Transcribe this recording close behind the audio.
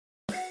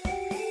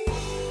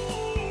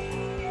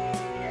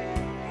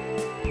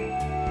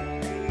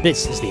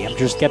This is the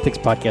Amateur Skeptics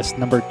Podcast,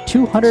 number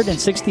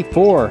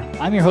 264.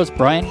 I'm your host,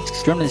 Brian.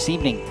 Joining me this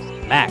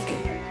evening, Mac.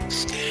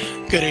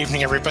 Good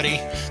evening, everybody.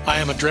 I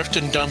am adrift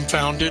and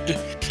dumbfounded,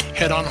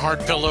 head on hard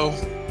pillow,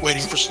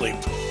 waiting for sleep.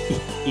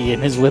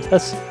 Ian is with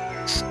us.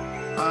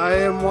 I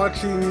am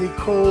watching the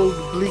cold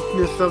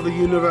bleakness of the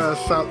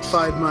universe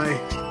outside my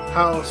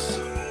house.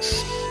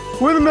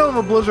 We're in the middle of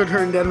a blizzard here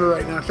in Denver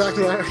right now. It's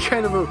actually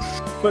kind of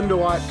fun to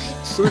watch.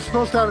 We were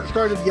supposed to have it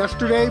started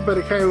yesterday, but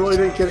it kind of really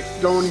didn't get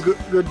it going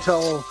good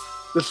till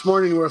this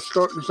morning where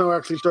snow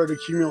actually started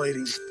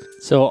accumulating.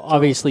 So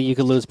obviously you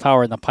could lose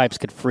power and the pipes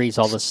could freeze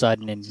all of a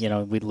sudden and,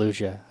 we'd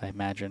lose you, I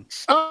imagine.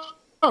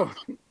 Oh,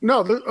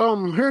 no.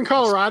 Here in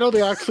Colorado,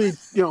 they actually,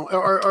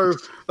 are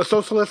a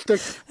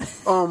socialistic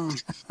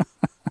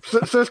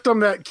system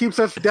that keeps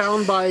us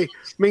down by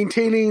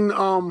maintaining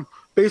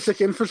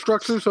basic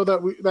infrastructure so that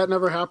that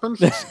never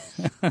happens.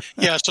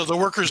 Yeah, so the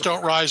workers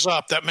don't rise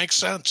up. That makes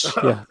sense.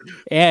 Yeah.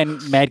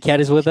 And Mad Cat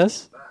is with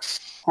us.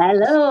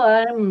 Hello,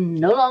 I'm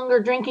no longer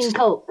drinking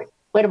Coke.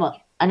 Wait a minute.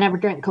 I never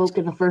drank Coke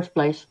in the first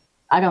place.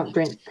 I don't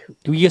drink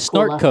You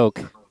snort cola.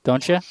 Coke,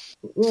 don't you?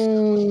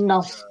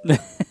 No.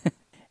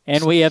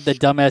 And we have the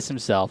dumbass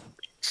himself.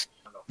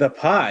 The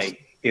pie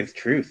is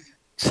truth.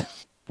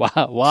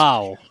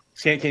 Wow.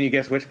 Can you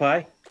guess which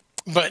pie?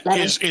 But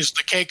is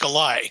the cake a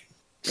lie?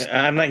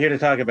 I'm not here to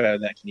talk about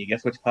that. Can you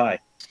guess which pie?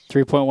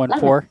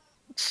 3.14.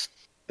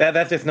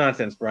 That's just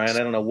nonsense, Brian. I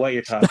don't know what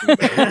you're talking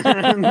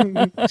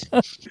about.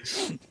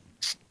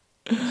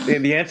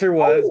 The answer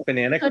was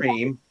banana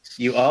cream.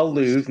 You all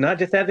lose, not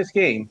just at this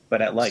game,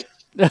 but at life.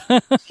 That's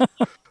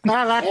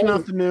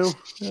nothing new.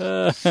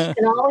 You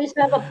can always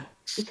have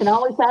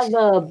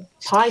a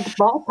pie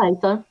ball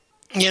python.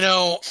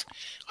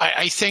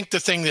 I think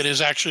the thing that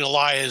is actually a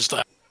lie is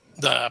the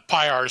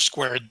pi r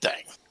squared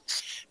thing.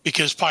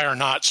 Because pi are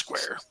not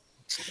square.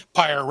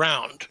 Pi are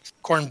round.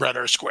 Cornbread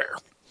are square.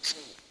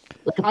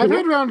 I've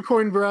had round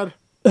cornbread.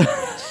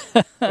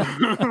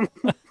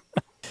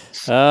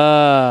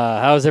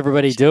 How's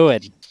everybody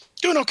doing?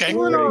 Doing okay.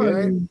 Doing all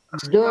right.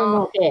 Doing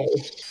okay.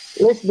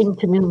 Listening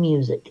to new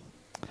music.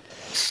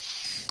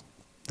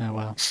 Oh,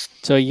 wow.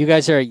 So you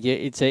guys are,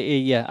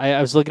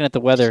 I was looking at the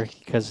weather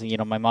because,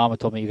 my mom had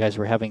told me you guys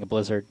were having a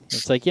blizzard.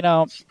 It's like,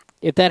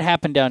 if that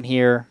happened down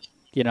here,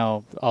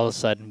 all of a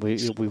sudden we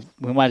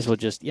might as well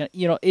just,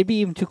 it'd be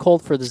even too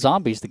cold for the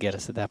zombies to get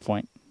us at that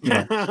point.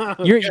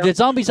 The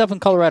zombies up in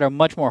Colorado are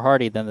much more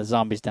hardy than the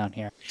zombies down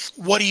here.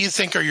 What do you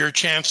think are your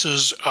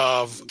chances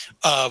of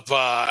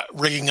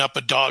rigging up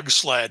a dog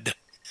sled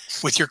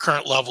with your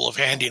current level of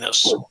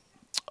handiness?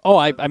 Oh,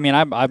 I'm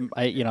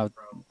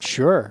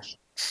sure.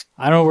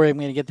 I don't know where I'm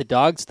going to get the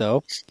dogs,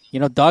 though.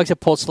 Dogs that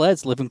pull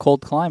sleds live in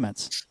cold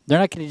climates. They're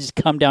not going to just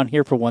come down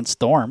here for one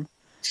storm.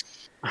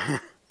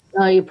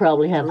 Oh, you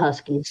probably have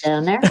huskies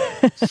down there.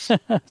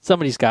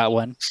 Somebody's got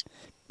one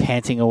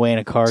panting away in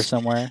a car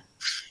somewhere.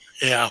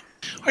 Yeah.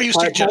 Are you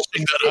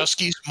suggesting that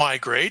huskies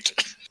migrate?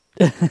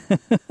 Or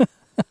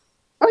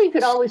you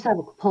could always have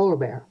a polar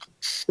bear.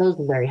 Those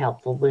are very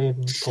helpful in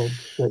cold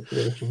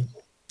situations.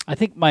 I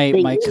think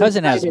my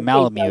cousin has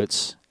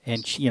Malamutes,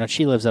 and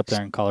she lives up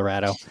there in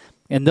Colorado.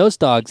 And those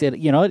dogs,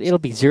 it'll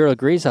be 0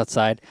 degrees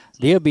outside.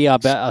 They'll be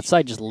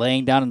outside just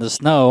laying down in the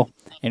snow,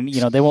 and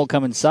they won't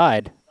come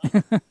inside.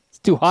 It's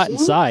too hot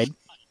inside.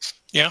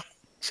 Yeah.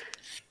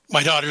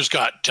 My daughter's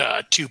got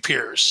 2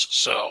 Pyrenees,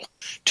 so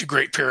 2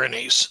 Great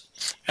Pyrenees,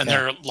 and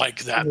they're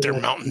like that. They're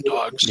mountain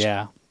dogs.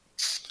 Yeah.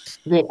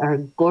 They are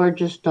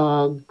gorgeous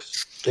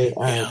dogs. They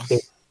are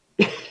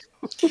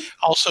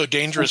Also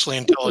dangerously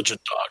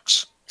intelligent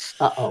dogs.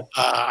 Uh-oh.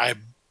 I've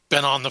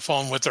been on the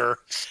phone with her.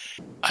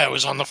 I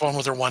was on the phone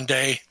with her one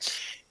day.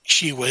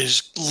 She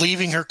was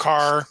leaving her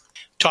car,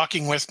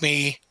 talking with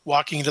me,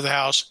 walking into the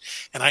house,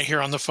 and I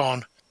hear on the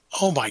phone,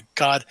 "Oh my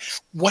God,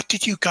 what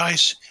did you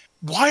guys...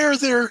 Why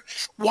is there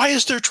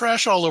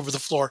trash all over the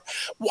floor?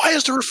 Why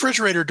is the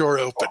refrigerator door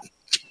open?"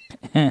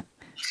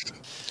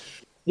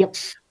 Yep.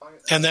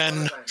 And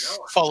then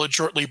followed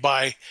shortly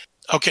by,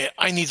 "Okay,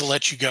 I need to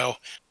let you go.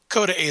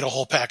 Coda ate a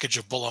whole package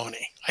of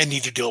bologna. I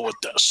need to deal with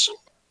this."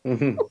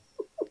 Mm-hmm.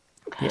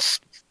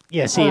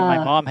 Yeah, see,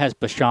 my mom has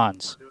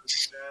Bichons,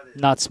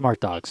 not smart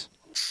dogs.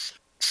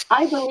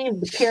 I believe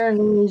the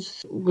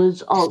Pyrenees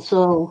has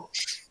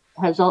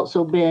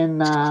also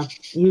been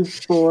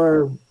used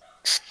for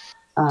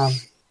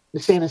the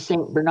same as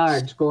St.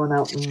 Bernard's, going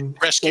out and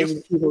Rescue.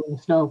 saving people in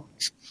the snow.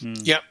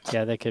 Yep.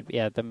 Yeah,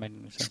 that might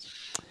make sense.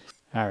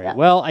 All right. Yeah.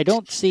 Well, I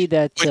don't see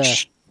that.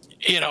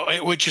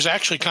 Which is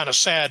actually kind of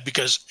sad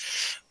because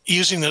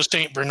using those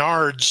St.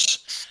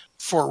 Bernards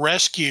for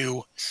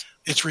rescue,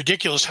 it's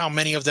ridiculous how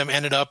many of them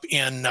ended up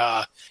in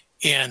AA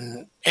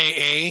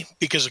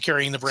because of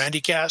carrying the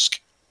brandy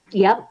cask.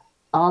 Yep.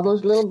 All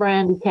those little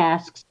brandy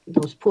casks,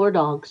 those poor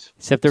dogs.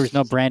 Except there was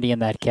no brandy in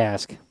that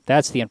cask.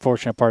 That's the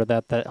unfortunate part of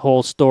that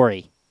whole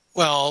story.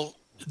 Well,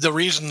 the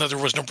reason that there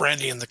was no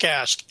brandy in the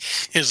cask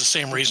is the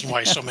same reason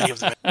why so many of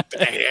them ended up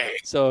in AA.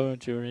 So,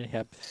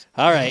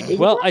 all right.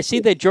 Well, I see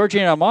that Georgie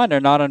and Armand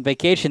are not on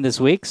vacation this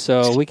week,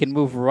 so we can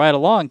move right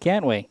along,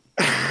 can't we?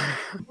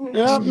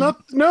 Yeah,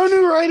 no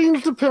new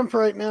writings to pimp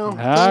right now. All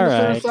Trying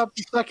to finish right. up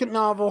the second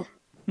novel.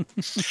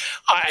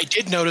 I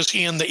did notice,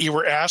 Ian, that you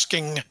were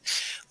asking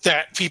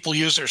that people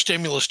use their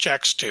stimulus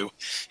checks to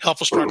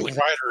help a struggling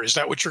writer. Is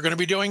that what you're going to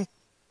be doing?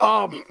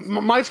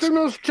 My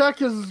stimulus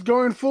check is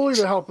going fully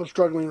to help a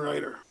struggling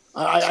writer.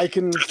 I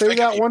can say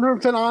that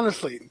 100%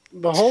 honestly.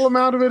 The whole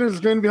amount of it is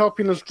going to be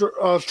helping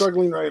a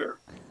struggling writer.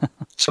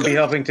 It'll be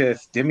helping to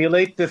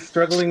stimulate this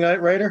struggling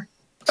writer?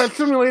 As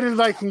stimulated as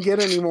I can get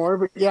anymore,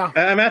 but yeah.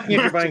 I'm asking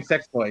if you're buying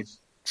sex toys.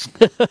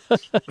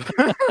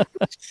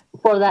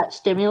 For that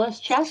stimulus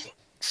check?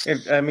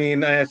 I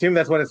assume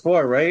that's what it's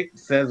for, right? It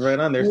says right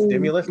on there,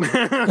 stimulus.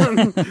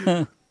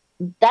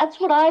 That's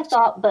what I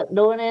thought, but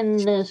no one in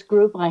this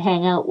group I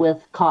hang out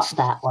with caught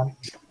that one.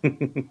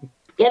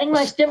 Getting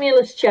my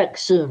stimulus check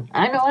soon.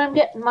 I know I'm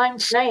getting mine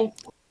tonight.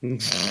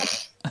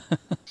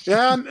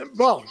 Yeah,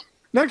 well,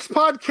 next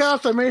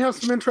podcast, I may have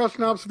some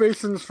interesting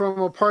observations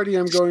from a party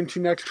I'm going to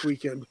next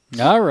weekend.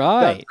 All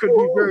right. That could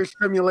be very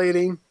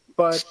stimulating,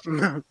 but...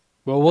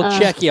 Well, we'll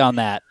check you on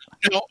that.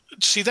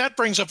 See, that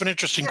brings up an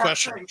interesting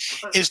question.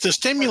 Is the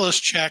stimulus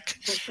check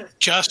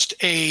just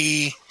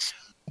a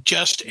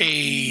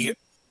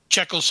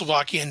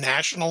Czechoslovakian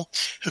national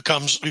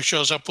who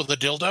shows up with a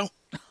dildo?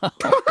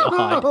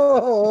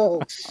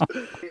 Oh,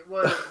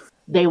 God.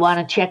 They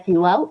want to check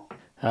you out?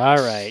 all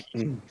right.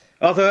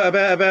 Also,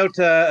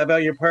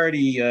 about your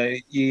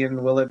party,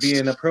 Ian, will it be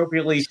an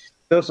appropriately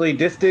socially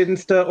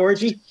distanced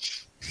orgy?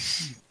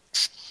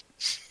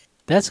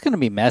 That's going to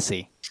be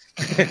messy.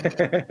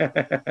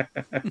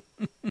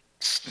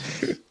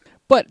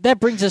 But that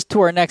brings us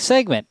to our next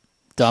segment,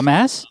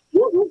 dumbass.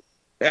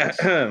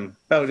 Am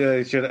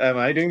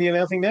I doing the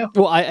announcing now?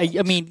 Well, I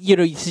mean,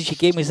 since you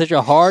gave me such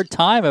a hard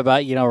time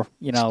about,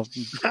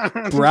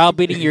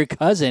 browbeating your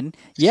cousin,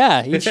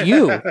 yeah, it's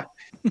you.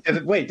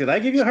 Wait, did I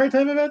give you a hard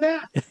time about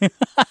that?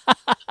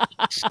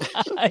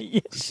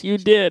 Yes, you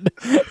did.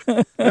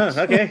 Oh,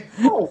 okay.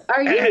 Oh,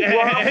 are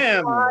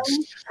you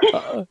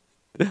wrong?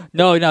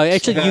 No,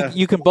 actually,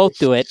 you can both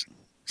do it.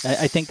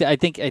 I think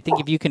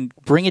if you can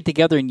bring it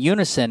together in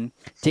unison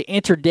to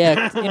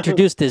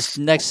introduce this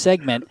next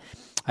segment,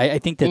 I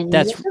think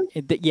that's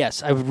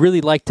yes. I would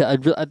really like to.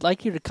 I'd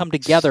like you to come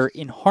together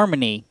in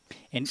harmony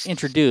and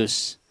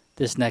introduce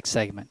this next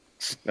segment.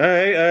 All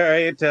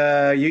right.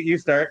 You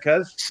start,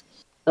 cuz.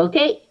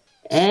 Okay.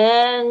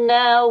 And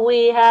now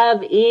we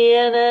have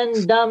Ian and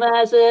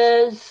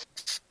Dumbasses.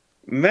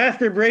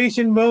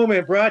 Masturbation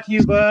moment brought to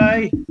you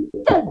by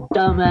The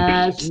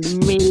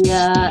Dumbass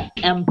Media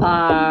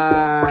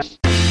Empire.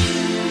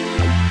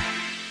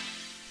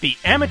 The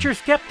Amateur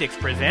Skeptics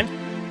present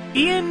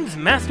Ian's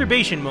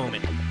Masturbation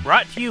Moment,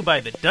 brought to you by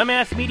the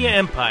Dumbass Media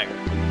Empire.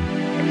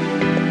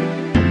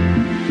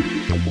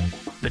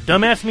 The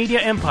Dumbass Media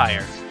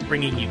Empire,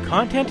 bringing you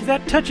content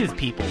that touches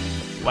people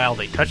while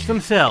they touch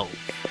themselves.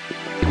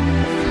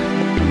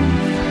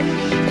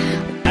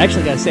 I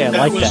actually got to say, I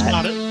like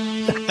that.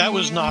 That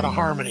was not a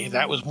harmony.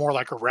 That was more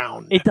like a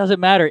round. It doesn't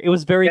matter. It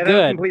was very that was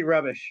good. Complete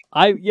rubbish.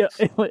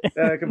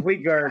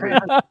 Complete garbage.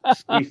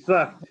 We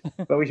sucked,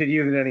 but we should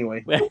use it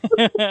anyway.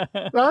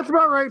 That's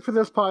about right for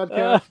this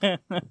podcast.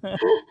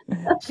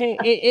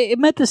 It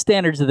met the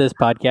standards of this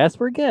podcast.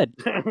 We're good.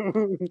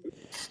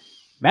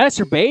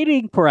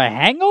 Masturbating for a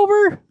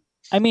hangover?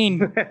 I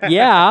mean,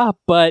 yeah,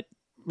 but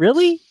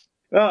really?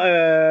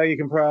 Well, you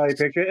can probably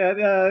picture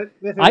it.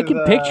 I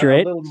can picture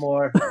it. A little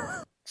more.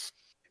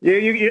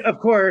 You,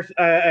 of course,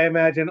 I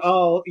imagine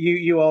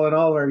you all and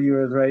all our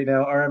viewers right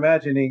now are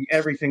imagining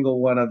every single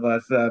one of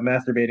us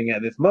masturbating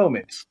at this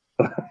moment.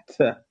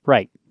 But,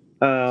 right.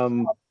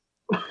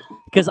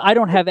 Because I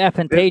don't have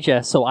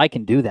aphantasia, so I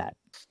can do that.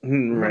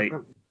 Right.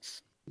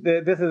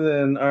 This is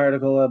an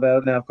article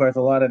about, now, of course,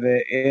 a lot of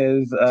it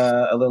is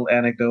a little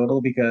anecdotal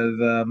because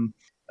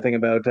think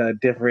about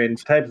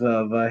different types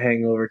of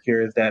hangover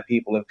cures that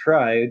people have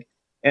tried.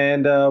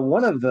 And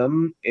one of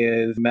them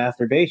is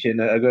masturbation,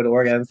 a good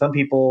organ. Some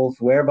people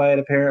swear by it,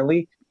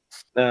 apparently.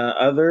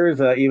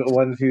 Others, even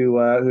ones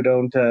who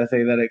don't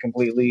say that it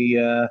completely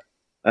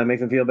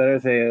makes them feel better,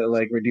 say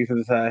it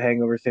reduces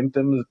hangover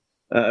symptoms,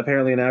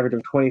 apparently an average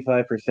of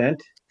 25%.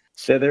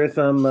 So there is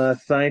some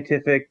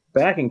scientific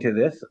backing to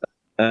this.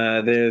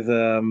 There's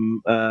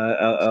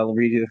I'll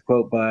read you this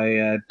quote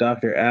by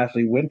Dr.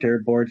 Ashley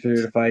Winter,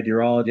 board-certified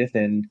urologist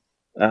and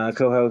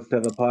co-host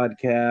of a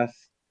podcast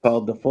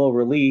called The Full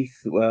Release,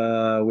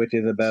 which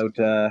is about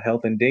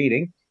health and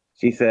dating.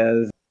 She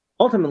says,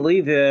 ultimately,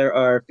 there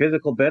are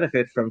physical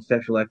benefits from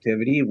sexual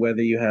activity,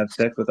 whether you have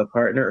sex with a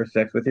partner or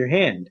sex with your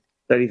hand.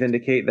 Studies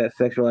indicate that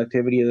sexual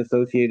activity is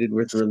associated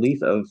with the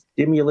release of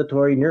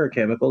stimulatory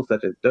neurochemicals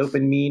such as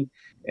dopamine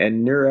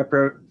and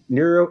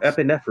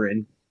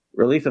neuroepinephrine,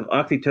 release of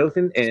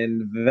oxytocin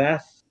and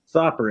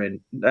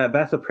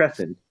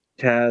vasopressin,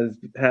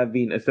 have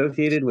been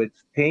associated with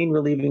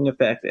pain-relieving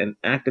effects and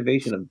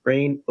activation of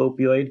brain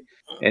opioid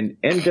and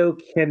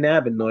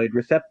endocannabinoid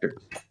receptors.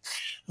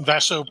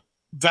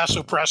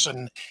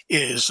 Vasopressin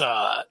is,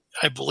 I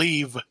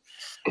believe,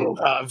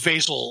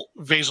 vasal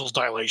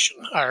dilation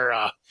or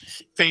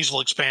vasal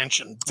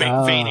expansion,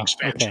 vein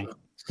expansion. Okay.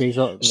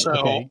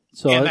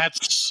 So, and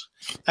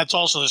that's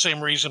also the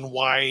same reason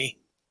why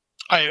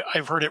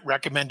I've heard it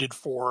recommended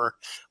for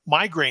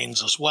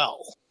migraines as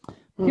well.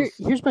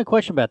 Here's my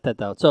question about that,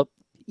 though. So,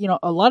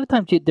 a lot of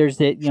times there's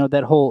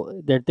that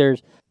whole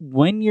there's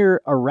when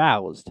you're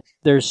aroused,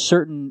 there's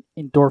certain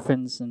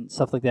endorphins and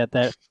stuff like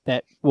that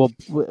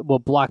will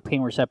block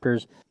pain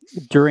receptors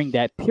during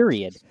that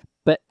period.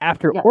 But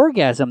after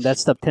orgasm, that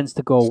stuff tends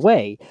to go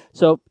away.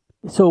 So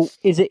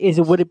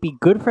would it be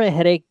good for a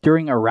headache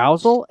during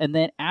arousal, and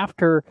then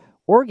after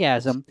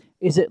orgasm,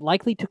 is it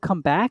likely to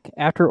come back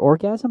after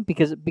orgasm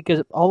because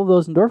all of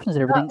those endorphins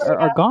and everything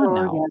are gone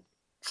now?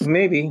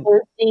 Maybe.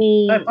 There's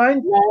the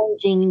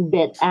lounging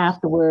bit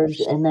afterwards,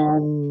 and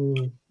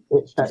then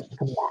it starts to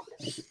come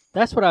back.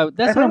 That's what I'm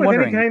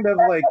wondering. Any kind of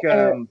like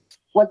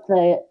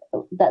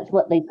that's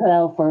what they put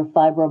out for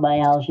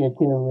fibromyalgia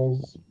too.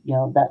 Is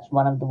that's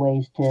one of the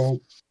ways to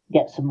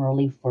get some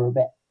relief for a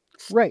bit.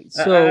 Right.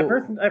 So I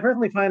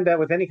personally find that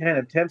with any kind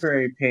of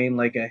temporary pain,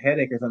 like a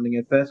headache or something,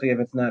 especially if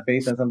it's not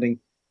based on something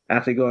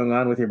actually going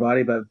on with your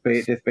body, but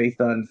just based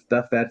on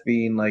stuff that's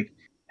being like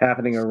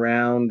happening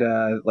around,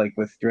 like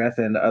with stress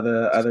and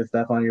other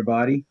stuff on your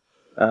body.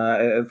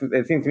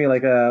 It seems to me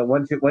like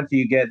once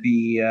you get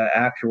the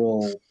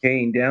actual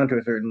pain down to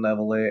a certain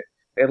level,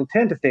 it'll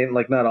tend to stay,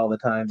 like, not all the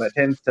time, but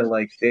tends to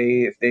like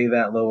stay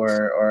that low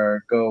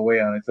or go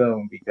away on its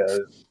own,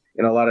 because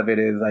a lot of it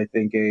is, I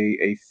think,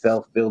 a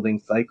self-building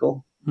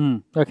cycle.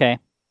 Okay.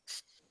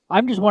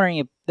 I'm just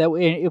wondering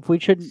if we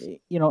should,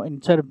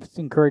 instead of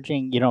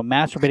encouraging,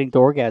 masturbating to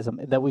orgasm,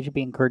 that we should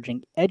be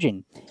encouraging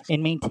edging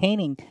and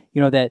maintaining,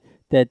 that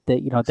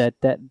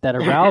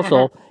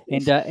arousal,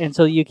 and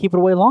so you keep it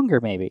away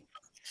longer, maybe.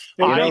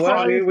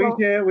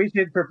 We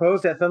should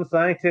propose that some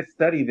scientists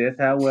study this,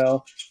 how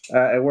well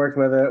it works,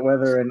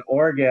 whether an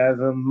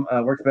orgasm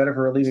works better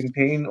for relieving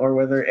pain, or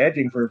whether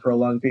edging for a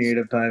prolonged period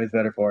of time is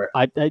better for it.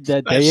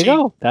 There you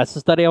go. That's the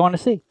study I want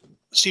to see.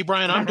 See,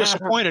 Brian, I'm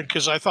disappointed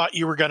because I thought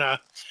you were gonna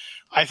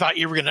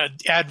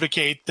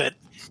advocate that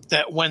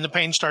when the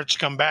pain starts to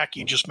come back,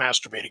 you just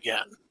masturbate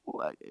again.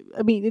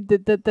 I mean,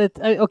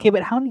 okay,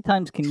 but how many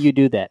times can you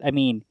do that? I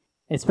mean,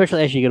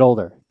 especially as you get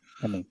older.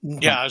 I mean,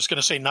 I was going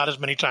to say not as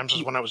many times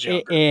as when I was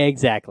younger.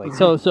 Exactly.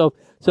 So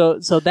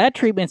that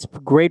treatment's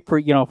great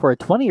for for a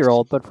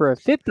 20-year-old, but for a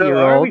 50-year-old.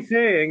 So are we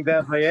saying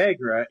that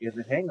Viagra is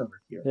a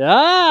hangover cure?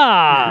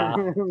 Ah,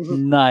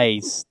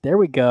 nice. There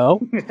we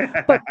go.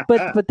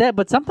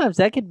 But sometimes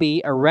that could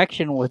be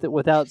erection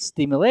without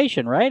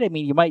stimulation, right? I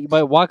mean, you might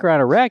walk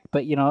around erect,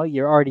 but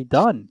you're already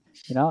done.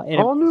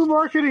 Whole new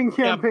marketing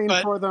campaign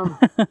for them.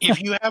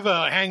 If you have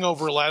a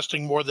hangover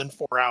lasting more than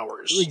 4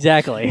 hours,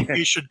 exactly,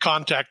 you should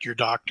contact your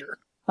doctor.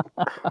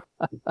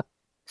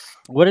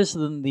 What is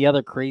the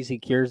other crazy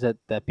cures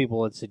that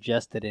people had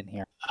suggested in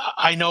here?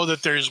 I know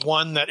that there's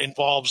one that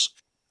involves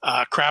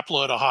a crap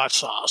load of hot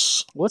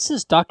sauce. What's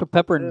this Dr.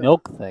 Pepper and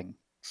milk thing?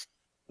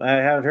 I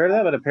haven't heard of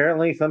that, but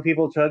apparently some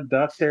people chug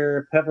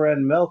Dr. Pepper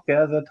and milk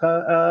as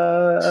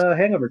a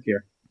hangover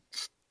cure.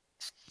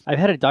 I've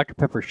had a Dr.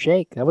 Pepper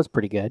shake. That was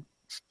pretty good.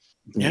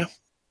 Yeah.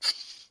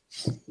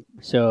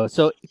 So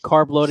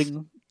carb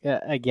loading,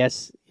 I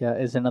guess,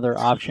 is another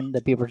option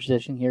that people are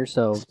suggesting here.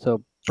 So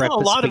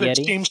breakfast a lot spaghetti. of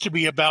it seems to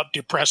be about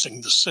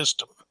depressing the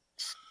system.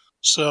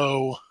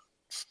 So,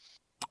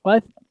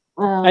 well,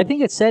 I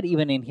think it said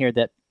even in here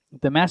that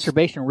the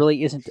masturbation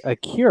really isn't a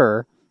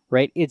cure,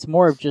 right? It's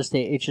more of just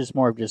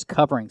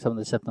covering some of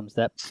the symptoms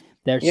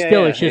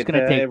it's just going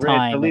to take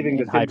time relieving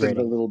and the symptoms hydrating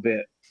a little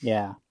bit.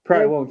 Yeah,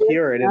 probably won't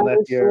cure it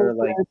unless you're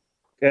like,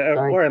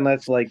 or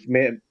unless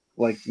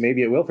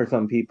maybe it will for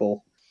some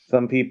people.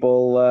 Some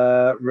people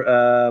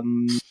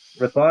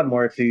respond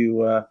more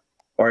to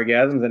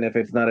orgasms, and if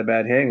it's not a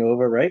bad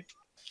hangover, right?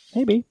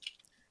 Maybe.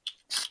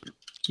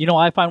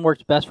 I find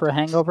works best for a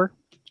hangover.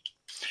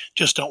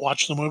 Just don't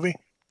watch the movie.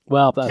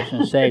 Well, I was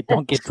going to say,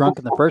 don't get drunk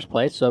in the first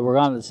place, so we're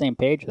on the same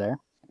page there.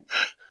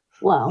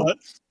 Well,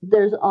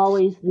 there's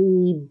always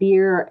the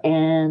beer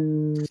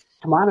and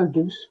tomato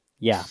juice.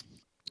 Yeah.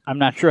 I'm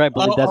not sure I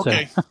believe that's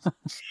okay.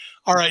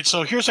 All right,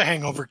 so here's a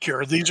hangover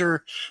cure. This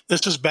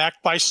is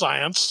backed by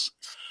science.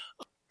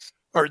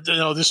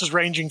 This is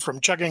ranging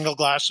from chugging a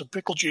glass of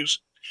pickle juice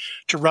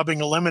to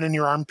rubbing a lemon in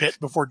your armpit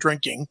before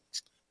drinking.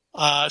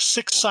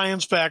 6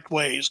 science-backed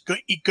ways.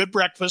 Eat good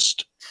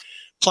breakfast,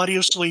 plenty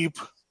of sleep.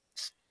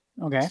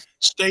 Okay.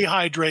 Stay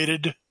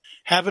hydrated.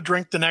 Have a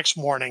drink the next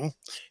morning.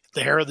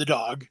 The hair of the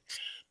dog.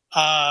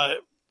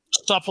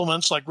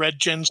 Supplements like red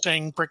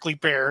ginseng, prickly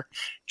pear,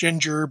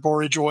 ginger,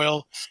 borage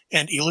oil,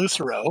 and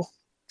eleuthero.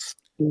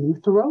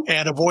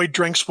 And avoid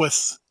drinks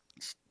with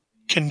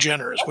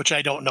congeners, which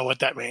I don't know what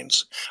that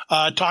means.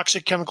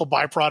 Toxic chemical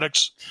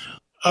byproducts.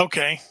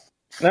 Okay.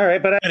 All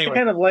right, but anyway.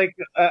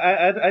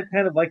 I'd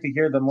kind of like to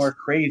hear the more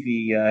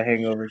crazy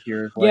hangover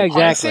cures. Yeah,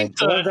 exactly.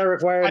 The ones that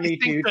require me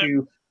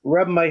to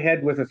rub my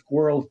head with a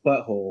squirrel's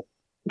butthole.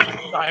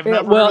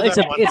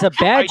 It's a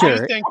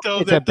badger.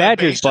 It's a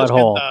badger's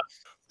butthole.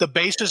 The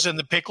basis in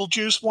the pickle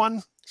juice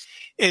one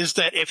is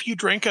that if you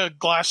drink a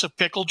glass of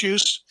pickle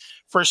juice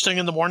first thing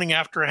in the morning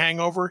after a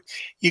hangover,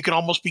 you can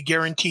almost be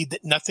guaranteed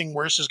that nothing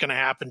worse is going to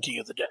happen to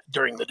you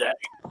during the day.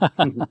 My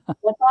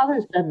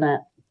father's done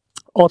that.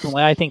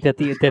 Ultimately, I think that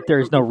there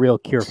is no real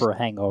cure for a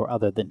hangover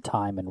other than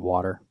time and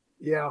water.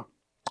 Yeah.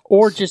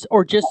 Or just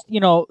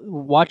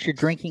watch your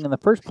drinking in the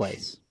first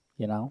place.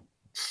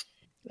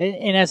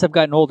 And as I've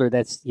gotten older,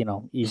 that's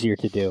easier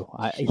to do.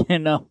 I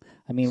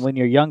mean, when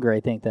you're younger, I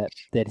think that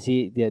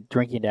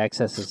drinking to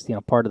excess is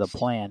part of the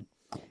plan.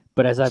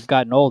 But as I've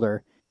gotten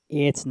older,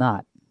 it's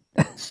not.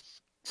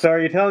 So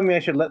are you telling me I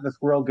should let the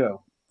squirrel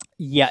go?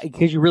 Yeah,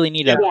 because you really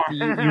need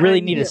you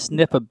really need to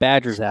sniff a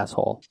badger's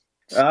asshole.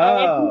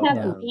 Oh, if you have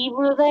a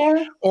zebra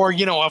there, or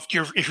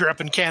if you're up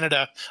in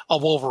Canada, a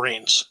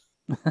wolverine's.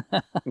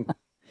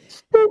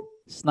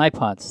 Snipe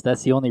hunts.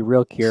 That's the only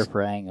real cure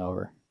for a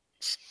hangover.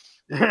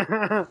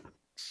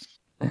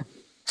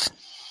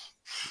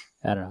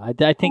 I don't know.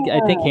 I think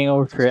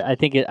hangover. I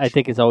think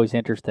it's always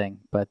interesting,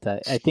 but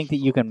I think that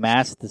you can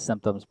mask the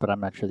symptoms, but I'm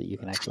not sure that you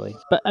can actually.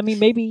 But I mean,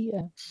 maybe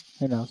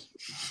who knows?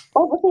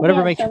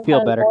 Whatever makes you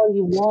feel better. All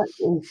you want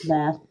is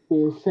mask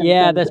the symptoms.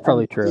 Yeah, that's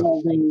probably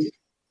true. They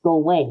go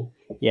away.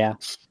 Yeah.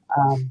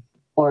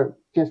 Or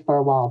just for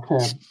a while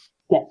to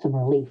get some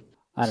relief.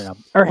 I don't know.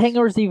 Are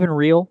hangovers even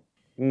real?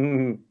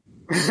 Mm-hmm.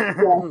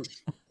 Yes.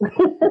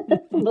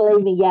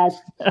 Believe me, yes.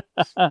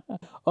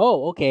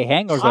 Oh, okay.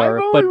 Hangovers I've are,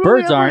 only but really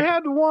birds ever aren't.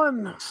 had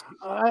one.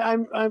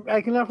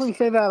 I can definitely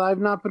say that I've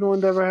not been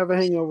one to ever have a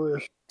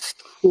hangover.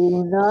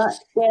 Do not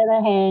get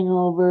a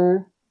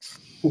hangover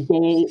the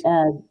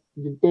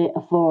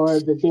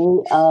day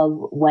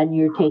of when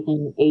you're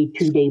taking a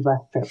 2-day bus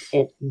trip.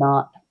 It's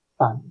not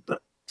fun.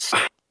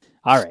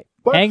 All right.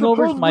 But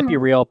Hangovers might be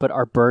real, but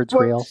are birds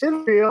real? It's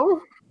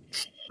real.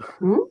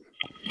 Hmm?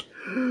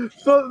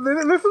 So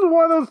this is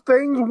one of those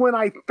things. When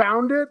I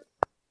found it,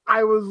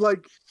 I was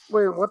like,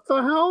 "Wait, what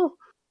the hell?"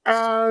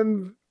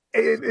 And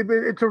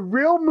it's a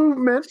real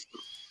movement.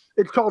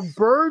 It's called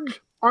Birds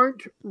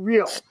Aren't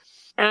Real,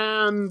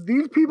 and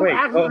these people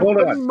actually are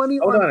spending money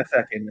on. Hold on a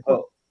second.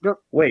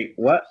 Wait,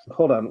 what?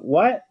 Hold on.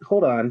 What?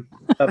 Hold on.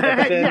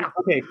 Yeah.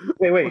 Okay,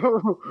 wait.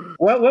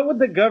 What would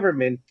the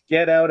government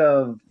get out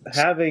of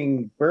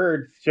having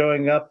birds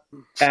showing up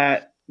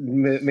at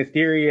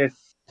mysterious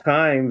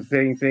times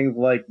saying things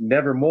like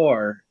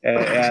 "nevermore"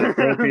 at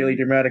appropriately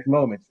dramatic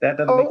moments? That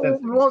doesn't make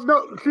sense to me. Well,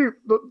 no. See,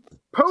 the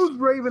Poe's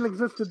Raven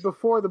existed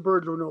before the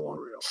birds were no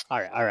longer real. All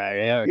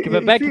right.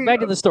 But back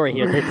to the story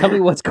here. Tell me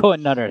what's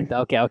going on.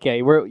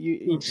 Okay.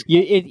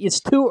 It's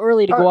too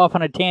early to go off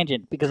on a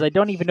tangent because I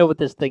don't even know what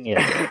this thing is.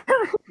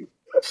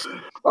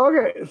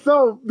 Okay,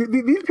 so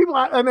these people,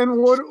 and then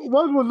what it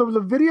was a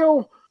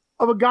video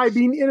of a guy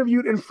being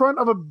interviewed in front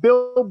of a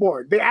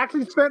billboard. They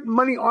actually spent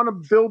money on a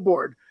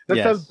billboard that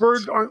says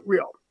birds aren't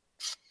real.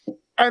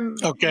 And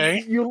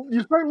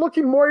you start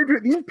looking more into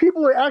it. These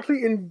people are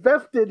actually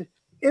invested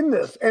in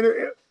this, and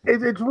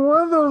it's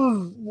one of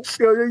those,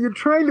 you're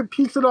trying to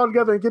piece it all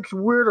together. It gets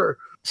weirder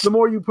the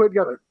more you put it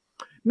together.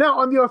 Now,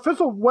 on the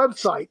official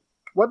website,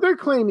 what they're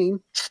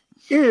claiming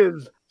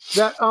is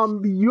that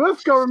the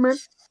U.S. government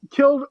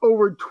killed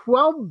over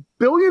 12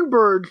 billion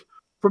birds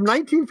from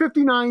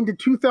 1959 to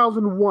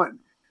 2001.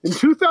 In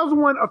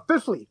 2001,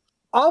 officially,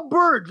 all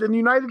birds in the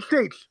United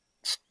States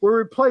were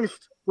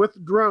replaced with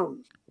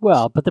drones.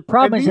 Well, but the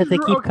problem is that they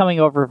keep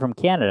coming over from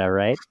Canada,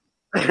 right?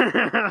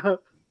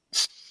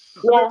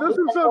 Yeah, this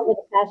is with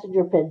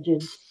passenger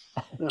pigeons.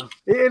 Yeah.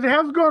 It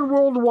has gone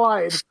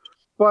worldwide,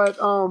 but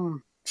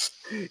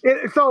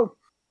so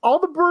all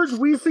the birds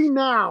we see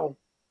now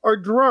are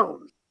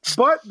drones.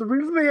 But the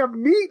reason they have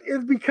meat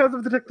is because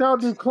of the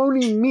technology of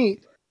cloning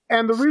meat.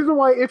 And the reason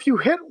why if you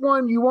hit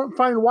one, you won't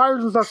find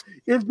wires and stuff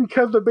is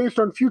because they're based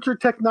on future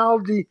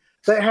technology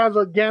that has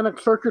organic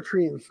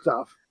circuitry and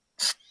stuff.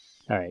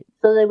 All right.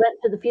 So they went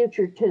to the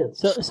future, too.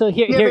 So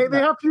here, they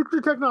have future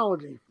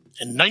technology.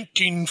 In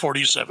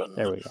 1947,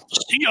 there we go.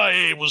 The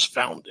CIA was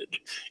founded.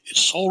 Its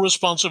sole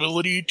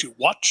responsibility to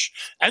watch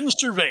and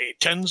survey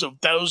tens of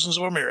thousands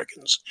of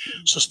Americans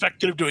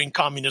suspected of doing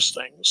communist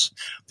things.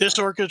 This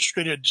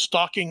orchestrated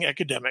stalking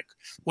epidemic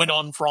went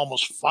on for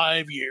almost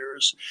 5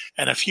 years,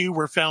 and a few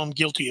were found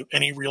guilty of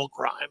any real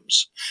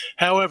crimes.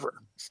 However,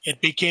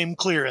 it became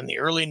clear in the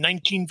early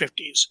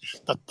 1950s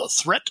that the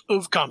threat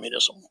of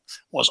communism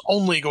was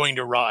only going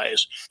to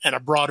rise, and a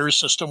broader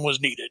system was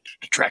needed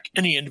to track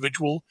any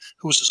individual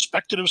who was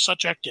suspected of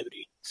such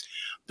activity.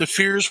 The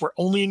fears were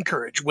only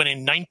encouraged when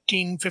in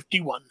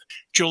 1951,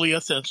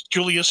 Julius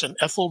and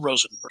Ethel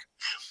Rosenberg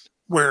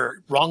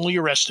were wrongly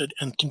arrested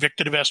and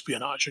convicted of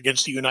espionage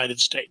against the United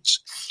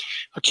States,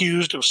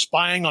 accused of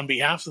spying on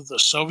behalf of the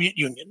Soviet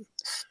Union.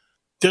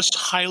 This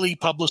highly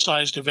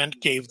publicized event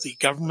gave the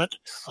government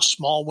a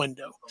small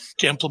window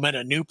to implement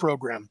a new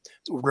program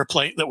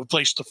that would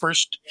place the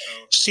first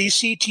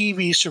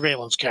CCTV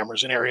surveillance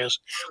cameras in areas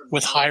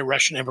with high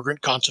Russian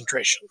immigrant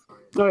concentration.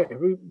 Okay,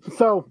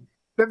 so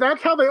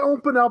that's how they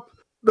open up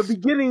the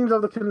beginnings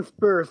of the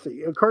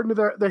conspiracy, according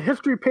to the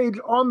history page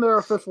on their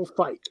official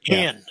site.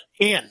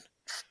 Ian,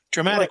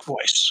 dramatic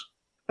voice.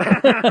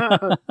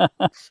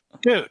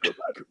 Dude.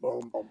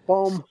 Boom, boom,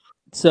 boom.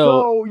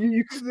 So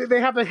they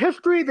have the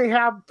history. They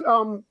have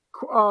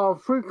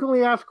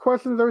frequently asked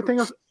questions. Everything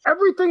else.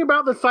 Everything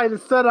about the site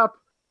is set up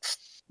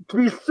to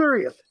be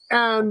serious,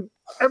 and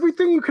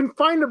everything you can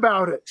find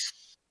about it,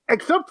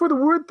 except for the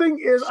weird thing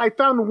is, I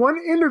found one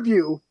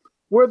interview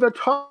where they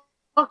talk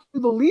to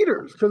the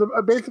leaders. So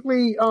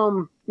basically,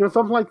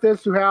 something like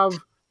this, you have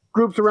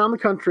groups around the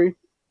country,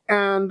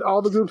 and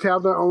all the groups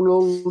have their own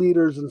little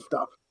leaders and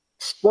stuff.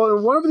 Well,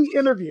 in one of the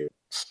interviews,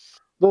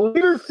 the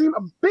leaders seem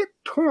a bit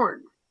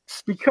torn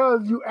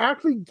because you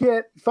actually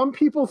get some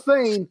people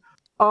saying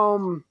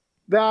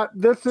that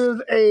this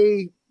is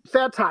a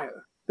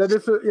satire, that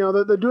this is,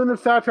 that they're doing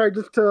this satire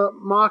just to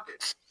mock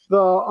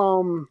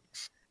the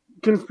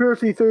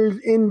conspiracy theories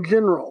in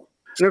general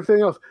and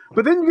everything else.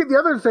 But then you get the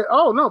others say,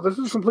 "Oh no, this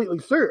is completely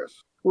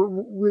serious.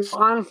 We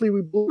honestly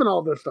believe in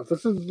all this stuff.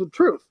 This is the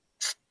truth."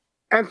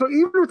 And so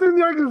even within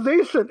the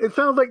organization, it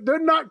sounds like they're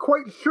not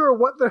quite sure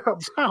what they're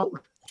about.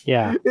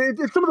 Yeah,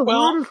 it's some of the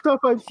weirdest stuff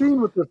I've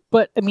seen with this.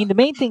 But I mean, the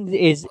main thing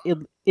is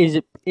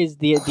the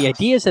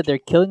idea is that they're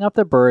killing off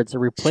the birds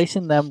and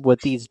replacing them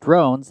with these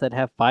drones that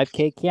have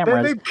 5K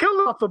cameras. They've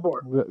killed off the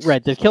board.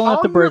 Right, they're killing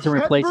off the birds and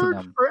replacing birds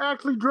them. Are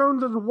actually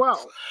drones as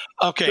well.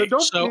 Okay,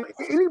 so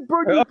any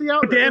bird you see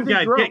out there,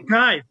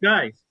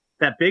 guys.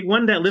 That big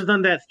one that lives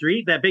on that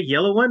street, that big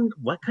yellow one,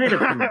 what kind of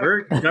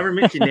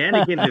government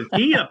shenanigans is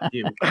he up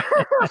to?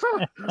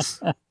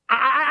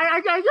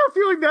 I get a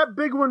feeling that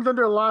big one's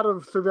under a lot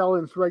of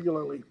surveillance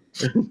regularly.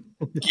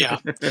 Yeah.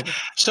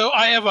 So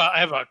I have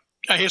a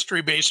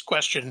history-based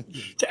question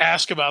to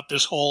ask about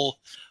this whole,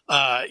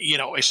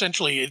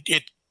 essentially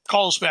it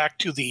calls back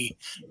to the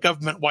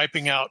government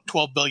wiping out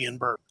 12 billion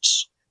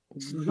birds.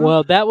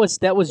 Well, that was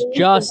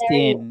just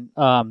in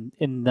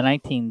the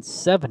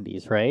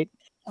 1970s, right?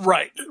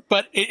 Right,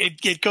 but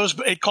it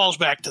calls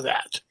back to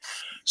that.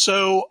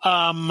 So,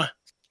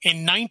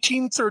 in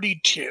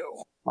 1932,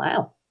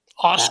 wow,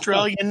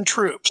 Australian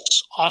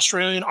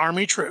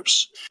Army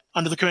troops,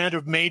 under the command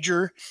of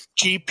Major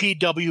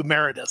G.P.W.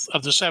 Meredith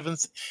of the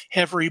 7th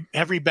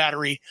Heavy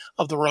Battery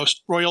of the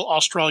Royal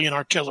Australian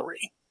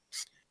Artillery,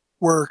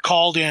 were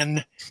called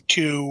in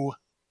to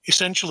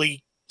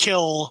essentially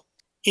kill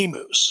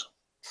emus.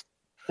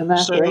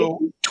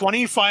 So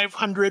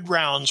 2,500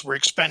 rounds were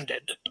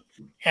expended,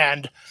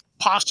 and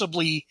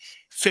possibly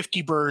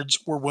 50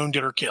 birds were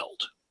wounded or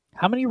killed.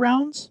 How many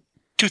rounds?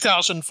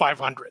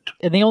 2,500.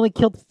 And they only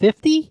killed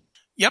 50?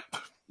 Yep.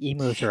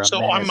 Emus are a so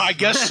menace. I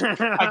guess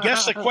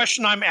the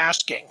question I'm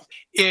asking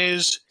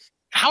is,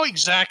 how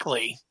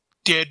exactly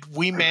did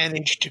we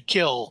manage to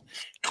kill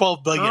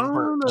 12 billion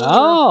birds?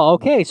 Oh,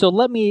 okay. So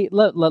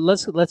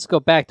let's go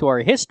back to our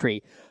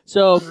history.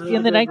 So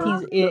in the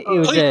 19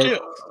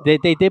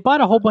 they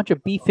bought a whole bunch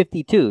of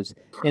B-52s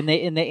and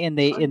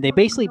they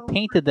basically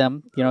painted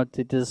them,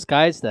 to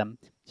disguise them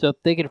so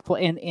they could fly,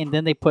 and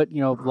then they put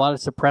a lot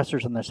of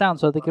suppressors on their sound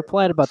so they could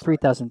fly at about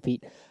 3,000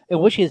 feet. And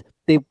which is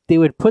they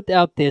would put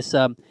out this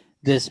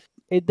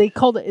they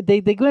called it,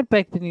 they went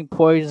back between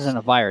poison and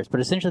a virus, but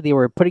essentially they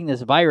were putting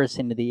this virus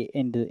into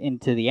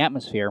the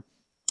atmosphere.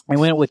 And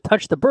when it would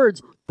touch the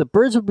birds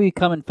would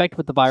become infected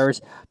with the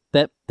virus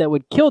that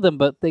would kill them,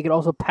 but they could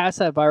also pass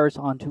that virus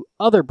on to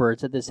other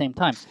birds at the same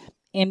time.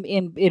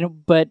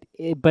 But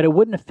it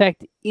wouldn't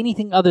affect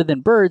anything other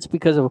than birds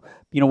because of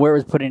where it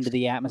was put into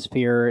the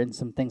atmosphere and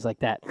some things like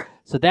that.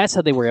 So that's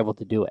how they were able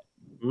to do it.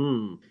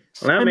 Well,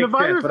 that makes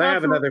sense. But I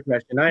have another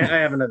question. I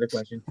have another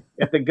question.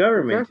 If the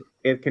government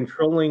is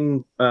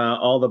controlling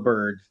all the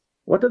birds,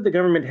 what does the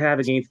government have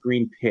against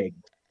green pigs?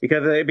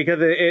 Because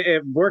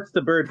it works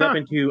the birds up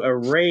into a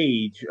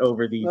rage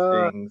over these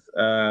things,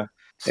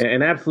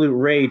 an absolute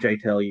rage, I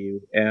tell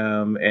you.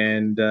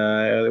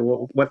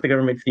 What's the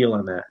government's deal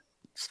on that?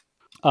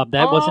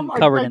 That wasn't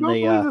covered in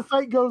the. The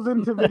site goes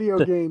into video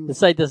games. The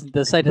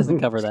site doesn't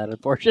cover that,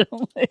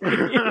 unfortunately.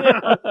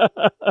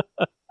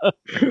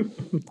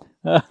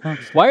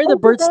 Why are the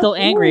birds still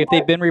angry if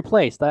they've been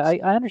replaced? I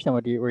understand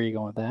where you're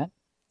going with that.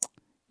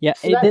 Yeah,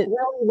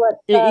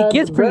 it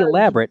gets pretty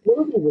elaborate.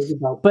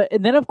 But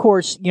and then, of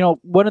course,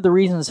 one of the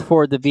reasons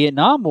for the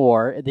Vietnam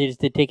War is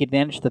to take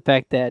advantage of the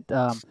fact that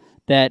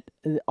that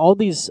all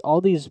these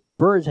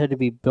birds had to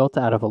be built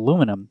out of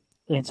aluminum,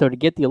 and so to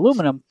get the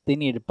aluminum, they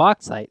needed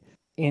bauxite,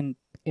 and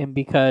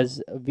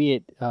because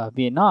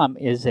Vietnam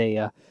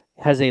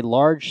has a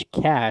large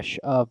cache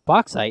of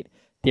bauxite,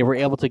 they were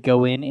able to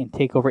go in and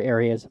take over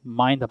areas,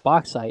 mine the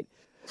bauxite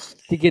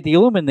to get the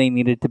aluminum they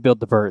needed to build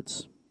the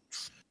birds.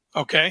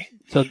 Okay.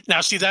 So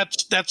now, see,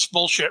 that's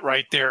bullshit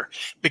right there,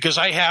 because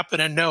I happen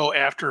to know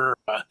after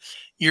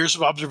years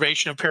of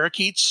observation of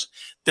parakeets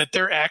that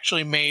they're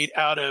actually made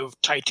out of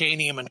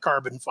titanium and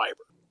carbon fiber.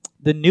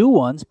 The new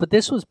ones, but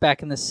this was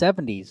back in the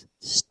 70s.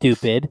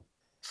 Stupid.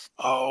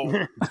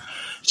 Oh.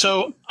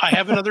 So I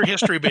have another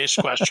history-based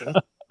question.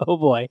 Oh,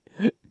 boy.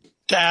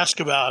 To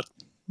ask about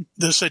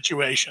this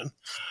situation.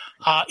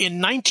 In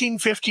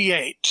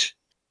 1958,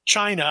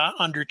 China,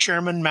 under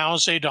Chairman Mao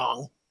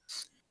Zedong,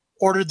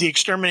 ordered the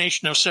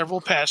extermination of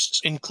several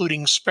pests,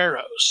 including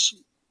sparrows.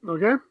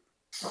 Okay.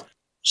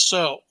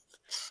 So,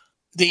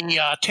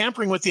 the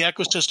tampering with the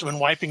ecosystem and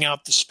wiping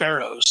out the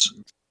sparrows.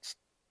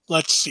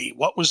 Let's see,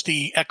 what was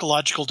the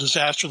ecological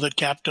disaster that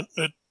Captain?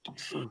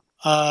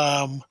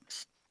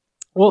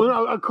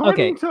 Well,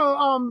 according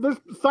to this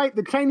site,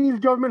 the Chinese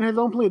government has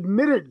openly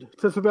admitted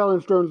to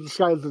surveillance drones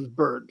disguised as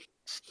birds.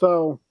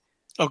 So,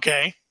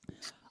 okay,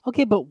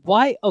 but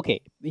why?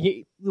 Okay,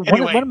 anyway,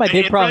 one of my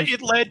big problems.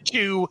 It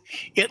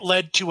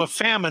led to a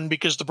famine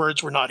because the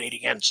birds were not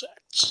eating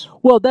insects.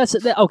 Well,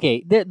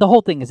 okay. The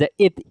whole thing is that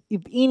if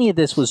any of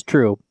this was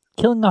true,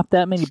 killing off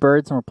that many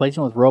birds and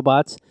replacing them with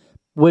robots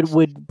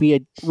would be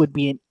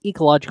an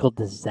ecological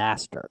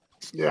disaster.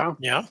 Yeah.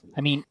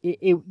 I mean,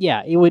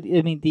 it would.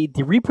 I mean,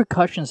 the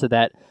repercussions of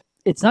that.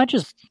 It's not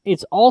just.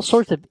 It's all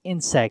sorts of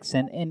insects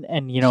and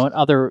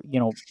other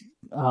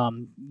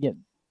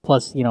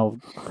plus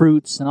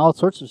fruits and all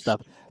sorts of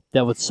stuff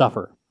that would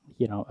suffer.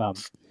 Oh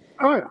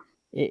yeah.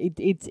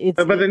 It's.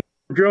 But the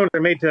drones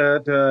are made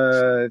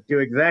to do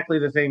exactly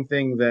the same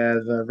things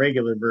as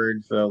regular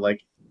birds. So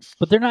like.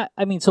 But they're not.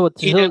 I mean,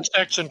 eat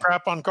insects and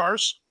crap on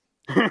cars.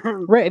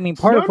 Right. I mean,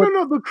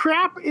 no. The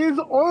crap is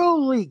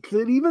oil leaks.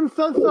 It even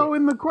says so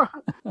in the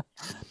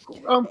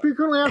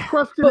frequently asked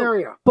question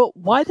area. But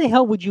why the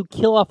hell would you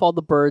kill off all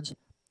the birds?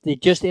 They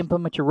just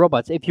implement your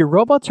robots. If your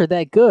robots are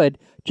that good,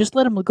 just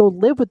let them go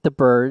live with the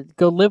bird,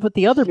 go live with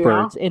the other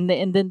birds, and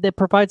then that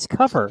provides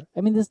cover.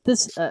 I mean,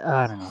 this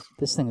I don't know.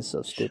 This thing is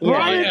so stupid.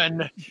 Yeah,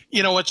 and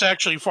what's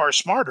actually far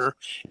smarter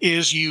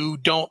is you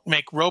don't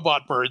make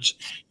robot birds.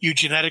 You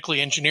genetically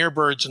engineer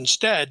birds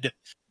instead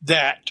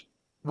that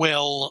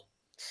will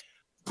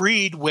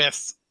breed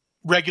with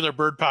regular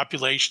bird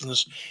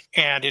populations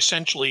and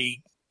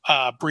essentially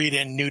breed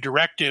in new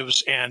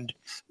directives and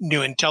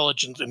new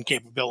intelligence and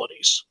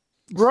capabilities.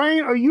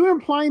 Brian, are you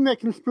implying that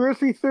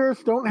conspiracy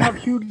theorists don't have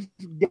huge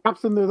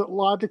gaps in their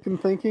logic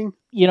and thinking?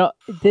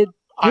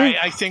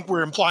 I think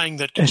we're implying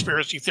that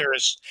conspiracy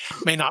theorists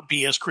may not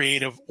be as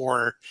creative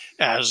or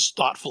as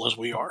thoughtful as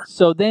we are.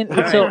 I've been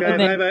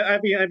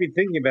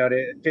thinking about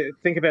it.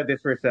 Think about this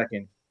for a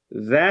second.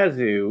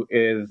 Zazu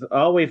is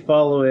always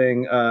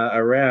following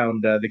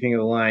around the King of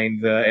the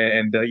Lions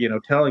and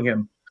telling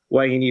him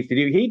what he needs to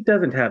do. He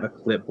doesn't have a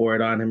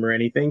clipboard on him or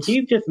anything.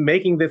 He's just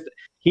making this.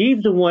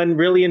 He's the one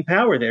really in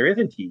power there,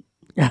 isn't he?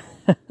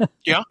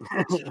 Yeah,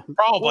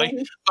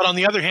 probably. But on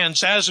the other hand,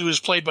 Zazu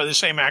is played by the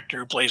same actor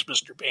who plays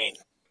Mr. Bean.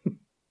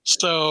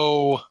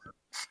 So,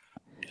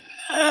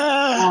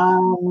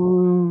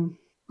 no.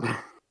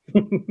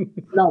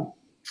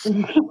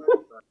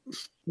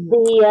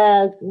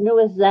 The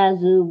newest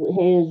Zazu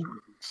is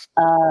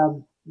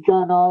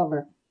John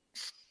Oliver.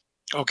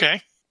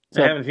 Okay.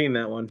 I haven't seen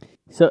that one.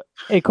 So,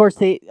 of course,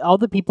 all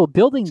the people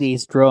building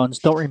these drones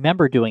don't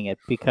remember doing it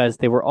because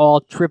they were all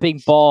tripping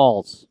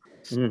balls.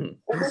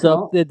 Mm-hmm.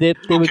 So they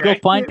would go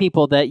find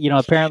people that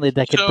apparently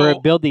that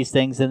could build these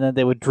things, and then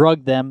they would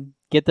drug them,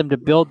 get them to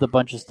build a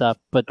bunch of stuff.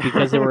 But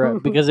because they were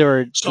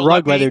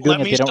drugged while they were doing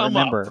it, they don't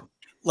remember.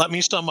 Let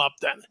me sum up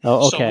then.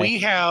 Oh, okay. So we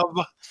have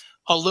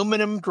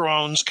aluminum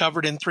drones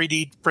covered in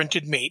 3D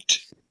printed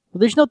meat. Well,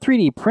 there's no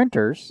 3D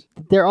printers.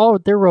 They're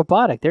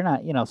robotic. They're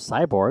not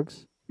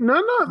cyborgs. No.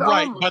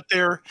 Right, but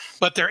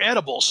they're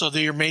edible, so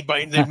they're made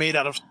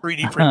out of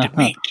 3D printed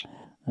meat.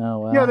 Oh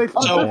well. Yeah,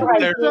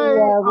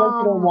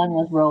 original one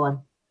was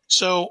Rowan.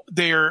 So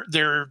they're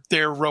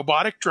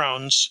robotic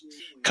drones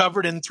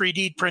covered in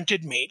 3D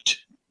printed meat,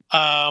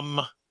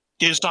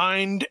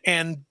 designed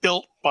and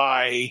built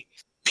by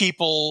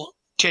people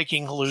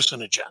taking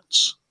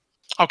hallucinogens.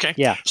 Okay.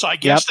 Yeah. So I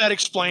guess that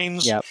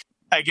explains. Yep.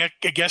 I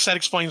guess that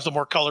explains the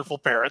more colorful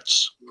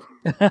parrots.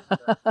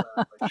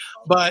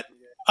 But.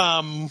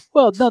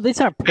 Well, no,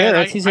 these aren't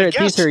parrots. These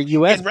are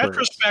U.S. In birds.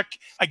 retrospect,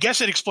 I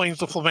guess it explains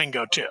the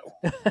flamingo too.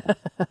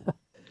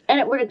 And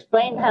it would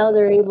explain how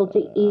they're able to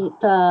eat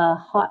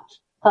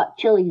hot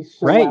chilies.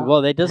 So right.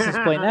 Well, that does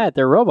explain that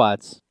they're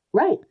robots.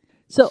 Right.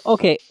 So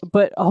okay,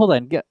 but hold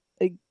on.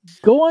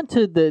 Go on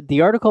to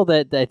the article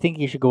that I think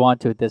you should go on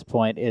to at this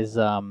point is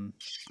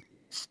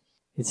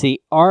let's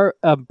see.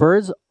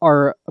 Birds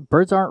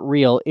aren't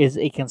real is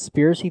a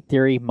conspiracy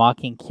theory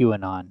mocking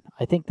QAnon.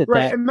 I think that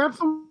and that's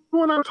the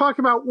one I'm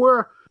talking about,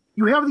 where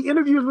you have the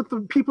interviews with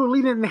the people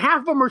leading it, and half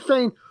of them are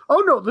saying,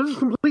 "Oh no, this is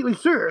completely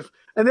serious,"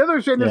 and the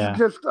others saying this is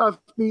just us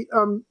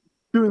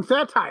doing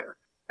satire,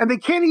 and they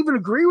can't even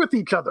agree with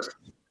each other.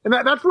 And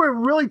that's where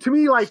really, to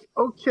me, like,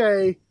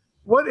 okay,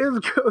 what is?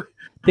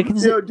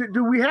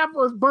 Do we have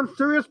a bunch of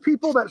serious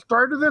people that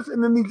started this,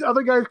 and then these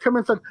other guys come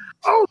and said,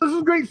 "Oh, this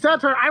is great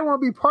satire. I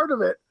want to be part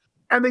of it,"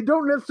 and they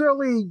don't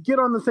necessarily get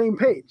on the same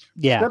page.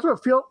 Yeah, that's what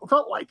it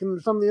felt like in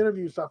some of the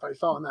interview stuff I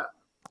saw in that.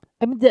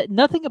 I mean,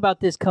 nothing about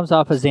this comes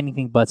off as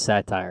anything but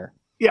satire.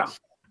 Yeah,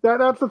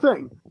 that's the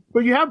thing.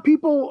 But you have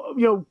people,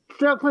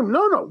 straight out claim,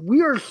 no,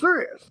 we are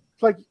serious.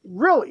 It's like,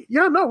 really?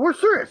 Yeah, no, we're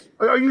serious.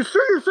 Are you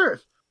sure you're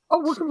serious? Oh,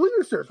 we're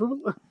completely serious.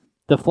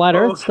 The flat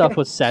Earth stuff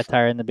was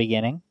satire in the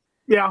beginning.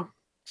 Yeah.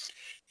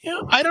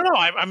 Yeah, I don't know.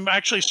 I'm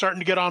actually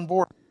starting to get on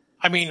board.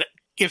 I mean,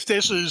 if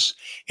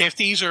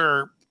these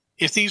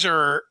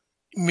are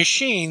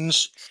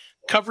machines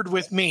covered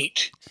with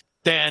meat,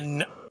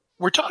 then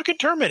We're talking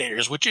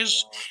Terminators, which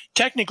is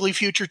technically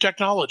future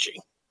technology.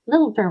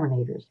 Little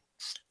Terminators.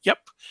 Yep,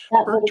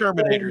 That bird would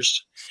explain-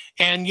 Terminators.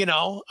 And,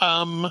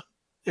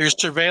 there's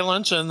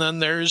surveillance, and then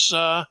there's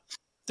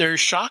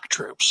shock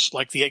troops,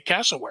 like the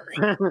cassowary.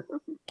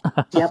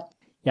 Yep.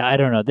 Yeah, I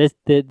don't know.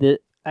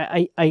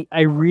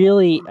 I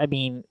really, I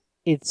mean,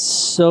 it's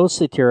so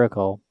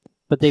satirical,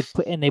 but they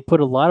put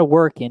a lot of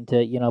work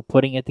into,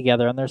 putting it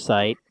together on their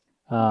site.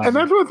 And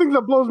that's one of the things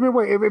that blows me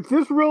away. If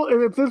this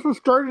was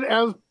started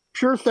as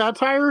pure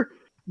satire,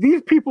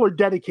 these people are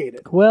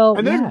dedicated. Well,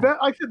 And yeah,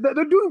 like I said,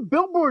 they're doing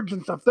billboards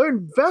and stuff. They're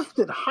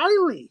invested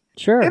highly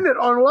sure. in it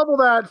on a level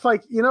that it's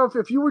like,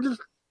 if you were just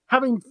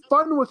having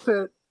fun with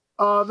it,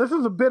 this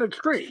is a bit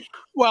extreme.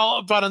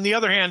 Well, but on the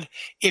other hand,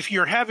 if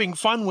you're having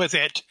fun with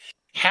it,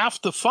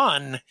 half the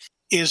fun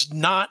is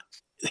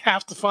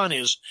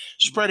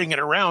spreading it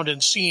around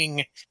and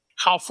seeing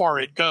how far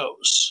it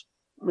goes.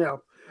 Yeah.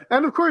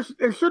 And of course,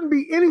 it shouldn't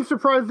be any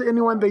surprise to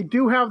anyone. They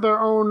do have their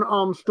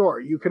own store.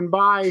 You can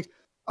buy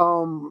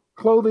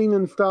clothing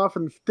and stuff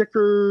and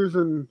stickers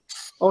and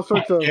all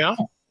sorts of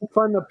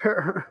fun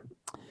apparel.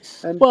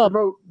 And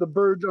promote the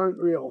birds aren't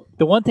real.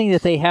 The one thing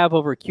that they have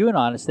over at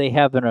QAnon is they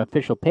have an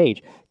official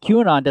page.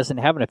 QAnon doesn't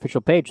have an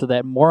official page, so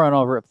that moron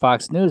over at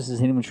Fox News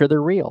isn't even sure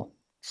they're real.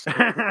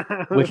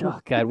 Which, oh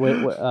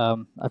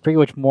god, I forget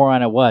which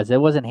moron it was. It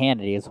wasn't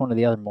Hannity. It's one of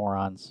the other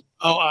morons.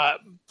 Oh,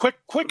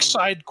 quick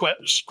side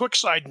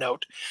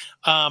note.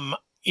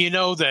 You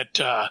know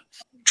that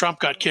Trump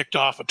got kicked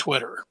off of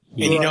Twitter, and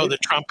you know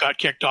that Trump got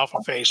kicked off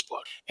of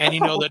Facebook, and you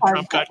know that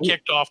Trump got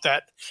kicked off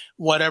that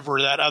whatever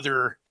that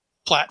other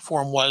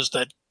platform was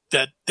that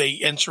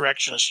the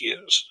insurrectionists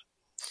used.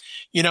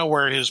 You know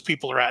where his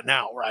people are at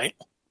now, right?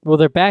 Well,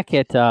 they're back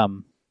at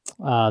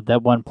that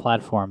one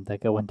platform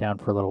that went down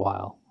for a little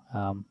while,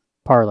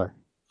 Parler.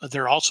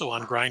 They're also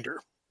on Grindr.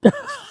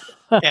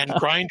 And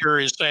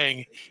Grindr is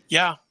saying,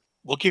 yeah,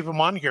 we'll keep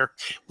him on here.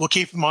 We'll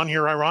keep him on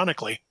here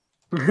ironically.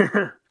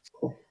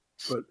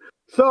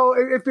 So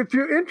if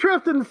you're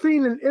interested in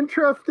seeing an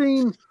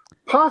interesting,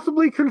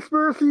 possibly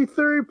conspiracy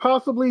theory,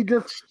 possibly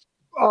just,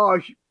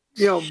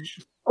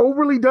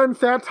 overly done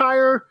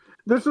satire,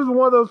 this is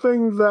one of those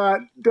things that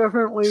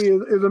definitely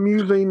is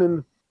amusing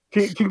and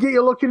can get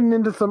you looking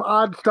into some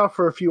odd stuff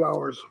for a few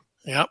hours.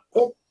 Yep.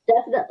 It's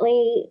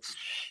definitely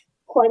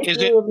quite a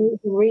few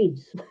amusing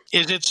reads.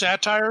 Is it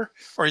satire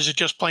or is it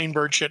just plain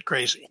bird shit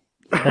crazy?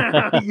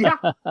 Yeah.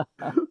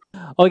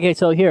 Okay,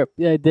 so here,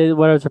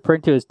 what I was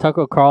referring to is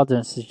Tucker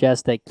Carlson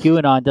suggests that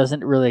QAnon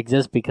doesn't really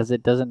exist because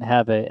it doesn't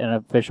have an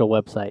official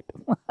website.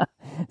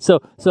 So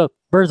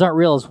birds aren't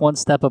real is one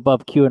step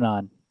above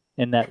QAnon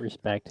in that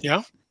respect.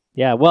 Yeah.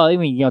 Yeah. Well, I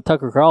mean,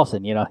 Tucker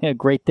Carlson, a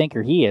great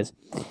thinker he is.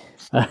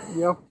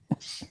 Yeah.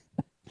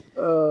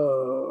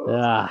 All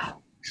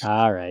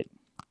right.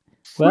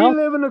 Well, we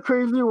live in a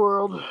crazy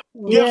world.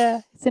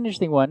 Yeah, it's an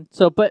interesting one.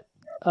 So, but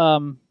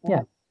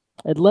yeah,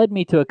 it led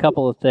me to a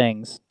couple of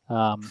things.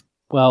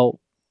 So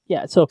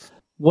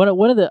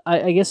one of the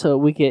I guess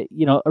we could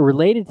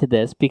related to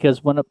this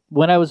because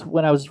when I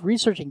was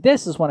researching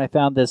this is when I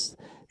found this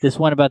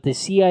one about the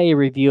CIA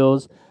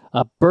reveals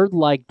a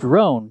bird-like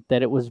drone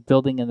that it was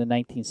building in the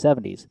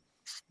 1970s.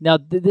 Now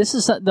this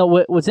is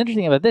what's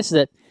interesting about this is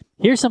that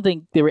here's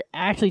something they were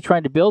actually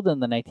trying to build in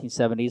the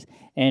 1970s,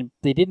 and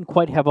they didn't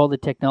quite have all the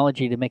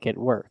technology to make it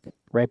work,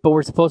 right? But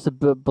we're supposed to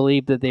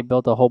believe that they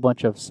built a whole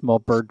bunch of small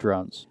bird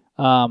drones.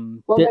 They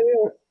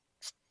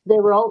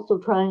were also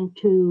trying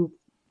to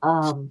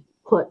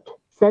put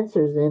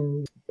sensors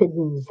in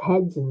pigeons'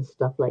 heads and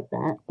stuff like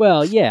that.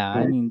 Well, yeah,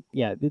 I mean,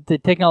 yeah, the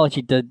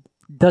technology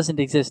doesn't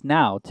exist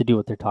now to do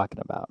what they're talking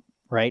about,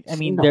 right? I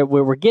mean,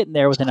 we're getting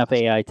there with enough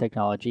AI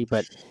technology,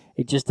 but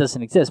it just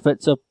doesn't exist.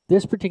 But so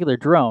this particular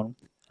drone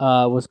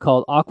was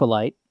called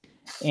Aqualite,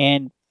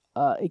 and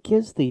it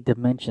gives the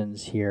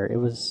dimensions here. It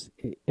was,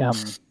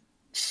 let's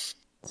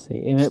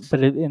see,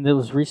 it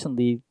was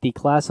recently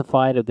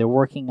declassified. They're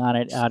working on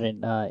it out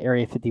in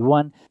Area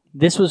 51.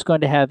 This was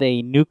going to have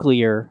a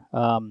nuclear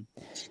power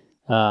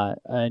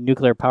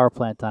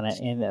plant on it,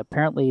 and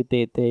apparently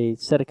they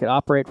said it could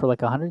operate for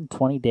like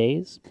 120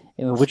 days.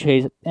 In which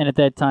case, and at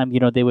that time,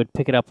 they would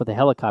pick it up with a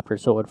helicopter,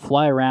 so it would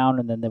fly around,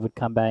 and then they would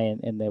come by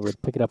and they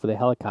would pick it up with a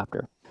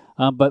helicopter.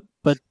 But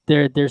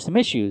there's some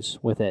issues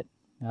with it.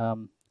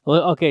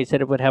 It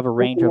said it would have a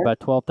range of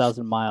about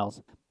 12,000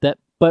 miles.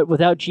 But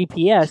without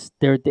GPS,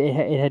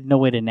 it had no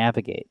way to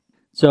navigate.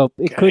 So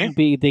it couldn't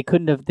be. They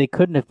couldn't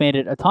have made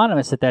it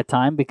autonomous at that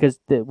time because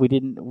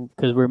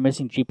we were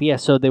missing GPS.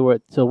 So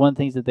one of the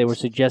things that they were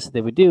suggested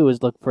they would do is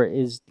it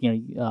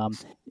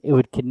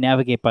could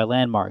navigate by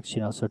landmarks.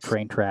 So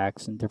train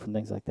tracks and different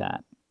things like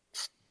that.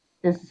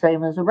 It's the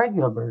same as a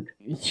regular bird.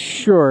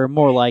 Sure,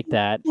 more like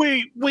that.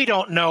 We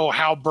don't know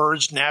how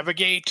birds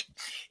navigate.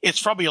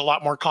 It's probably a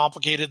lot more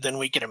complicated than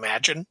we can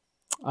imagine.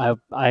 I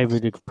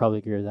would probably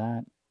agree with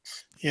that.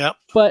 Yep.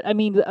 But I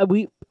mean,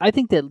 I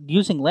think that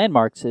using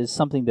landmarks is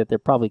something that they're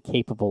probably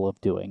capable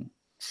of doing.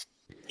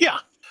 Yeah.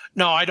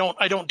 No, I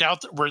don't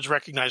doubt that birds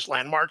recognize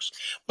landmarks,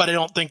 but I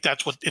don't think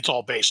that's what it's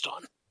all based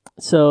on.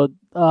 So,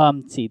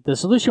 let's see. The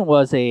solution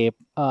was a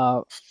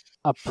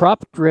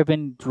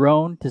prop-driven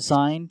drone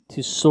designed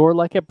to soar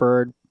like a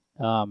bird.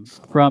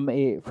 From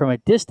a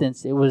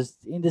distance, it was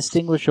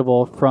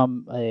indistinguishable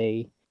from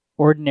a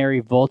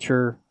ordinary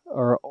vulture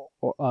or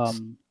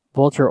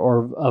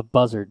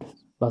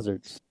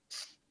buzzards.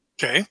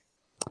 Okay.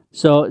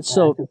 So,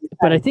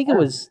 but I think it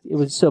was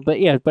but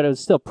it was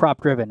still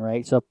prop-driven,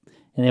 right? So,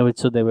 and they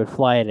would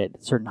fly it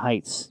at certain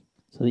heights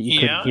so that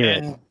you couldn't hear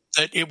and it.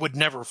 that it would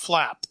never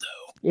flap,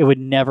 though. It would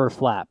never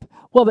flap.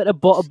 Well,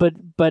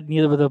 but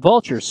neither were the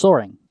vultures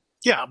soaring.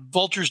 Yeah,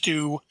 vultures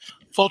do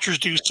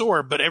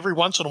soar, but every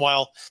once in a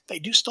while they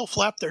do still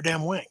flap their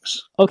damn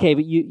wings. Okay,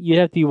 but you'd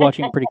have to be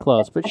watching pretty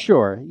close. But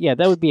sure, yeah,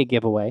 that would be a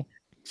giveaway.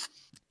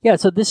 Yeah,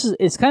 so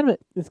it's kind of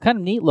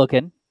neat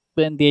looking,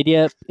 and the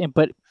idea,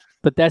 but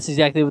that's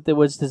exactly what it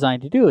was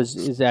designed to do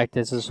is act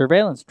as a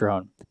surveillance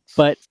drone.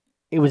 But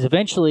it was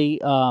eventually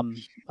in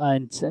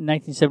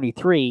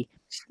 1973,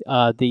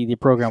 the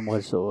program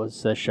was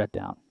shut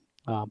down.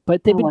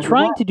 But they've been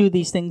trying to do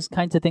these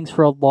kinds of things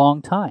for a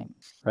long time,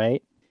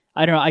 right?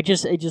 I don't know. I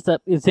just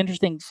thought it's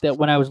interesting that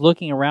when I was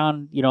looking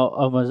around,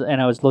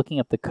 and I was looking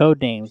up the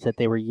code names that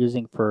they were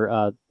using for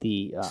on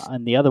the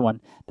other one,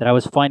 that I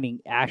was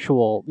finding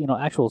actual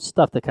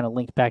stuff that kind of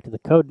linked back to the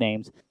code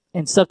names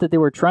and stuff that they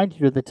were trying to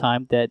do at the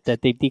time that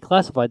they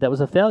declassified that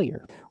was a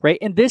failure, right?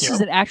 And this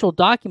is an actual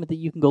document that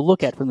you can go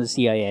look at from the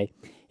CIA.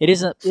 It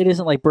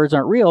isn't like Birds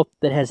Aren't Real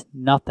that has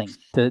nothing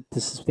to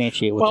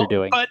substantiate what they're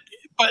doing.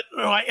 But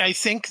I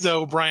think,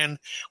 though, Brian,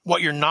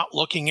 what you're not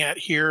looking at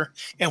here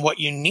and what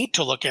you need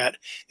to look at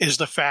is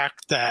the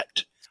fact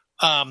that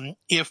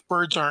if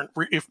birds aren't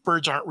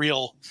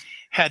real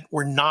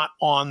were not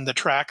on the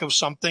track of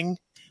something,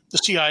 the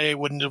CIA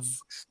wouldn't have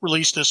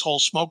released this whole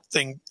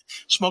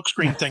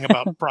smokescreen thing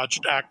about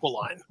Project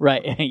Aquiline.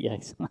 Right.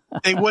 Yes.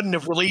 They wouldn't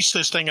have released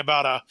this thing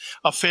about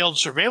a failed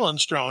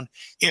surveillance drone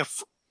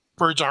if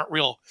Birds Aren't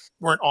Real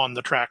weren't on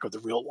the track of the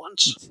real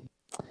ones.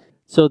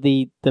 So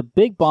the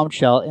big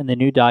bombshell in the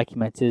new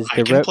documents is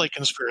I can play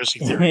conspiracy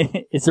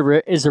theory. is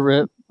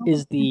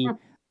the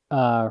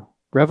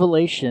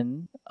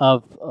revelation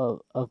of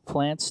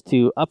plans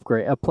to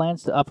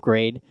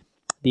upgrade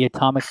the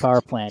atomic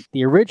power plant.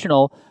 The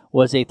original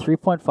was a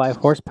 3.5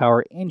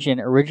 horsepower engine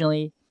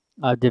originally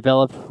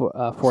developed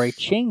for a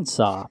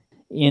chainsaw.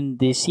 In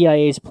the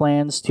CIA's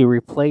plans to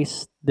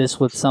replace this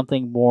with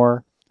something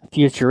more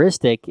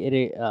futuristic,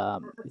 it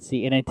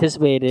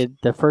anticipated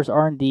the first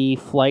R&D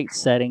flight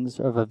settings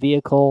of a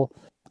vehicle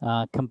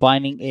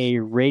combining a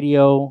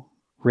radio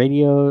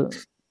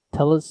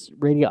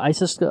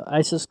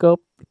isoscope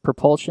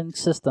propulsion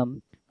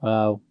system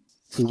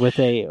with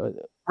a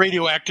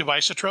radioactive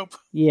isotope.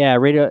 Yeah,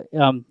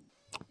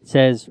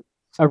 says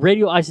a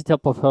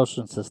radioisotope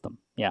propulsion system.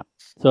 Yeah,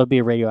 so it'd be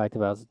a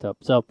radioactive isotope.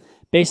 So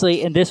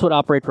basically, and this would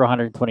operate for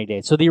 120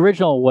 days. So the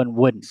original one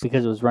wouldn't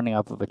because it was running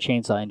off of a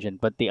chainsaw engine,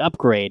 but the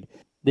upgrade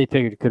they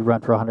figured could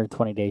run for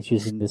 120 days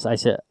using this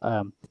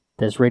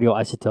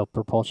radioisotope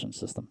propulsion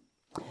system.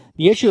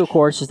 The issue, of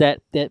course, is that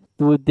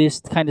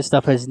this kind of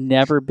stuff has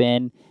never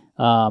been.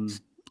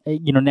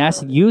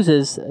 NASA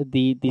uses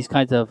these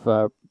kinds of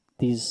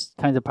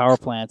power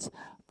plants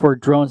for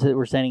drones that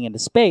we're sending into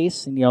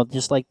space, and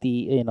just like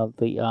the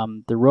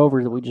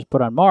rover that we just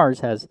put on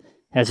Mars has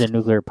a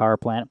nuclear power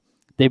plant.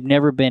 They've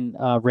never been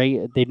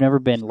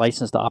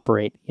licensed to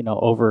operate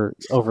over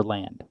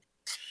land.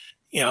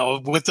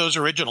 With those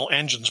original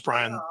engines,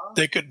 Brian,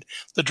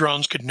 the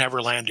drones could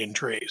never land in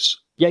trees.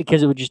 Yeah,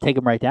 because it would just take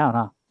them right down,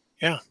 huh?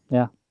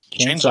 Yeah.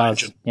 Chainsaw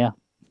engine. Yeah.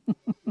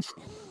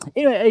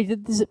 Anyway,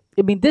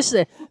 this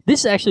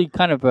is actually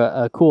kind of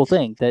a cool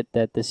thing that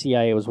the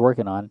CIA was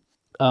working on,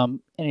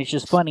 and it's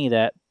just funny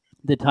that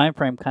the time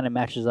frame kind of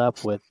matches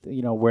up with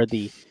where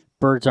the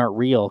Birds Aren't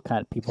Real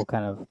kind of people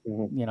kind of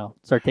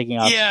start taking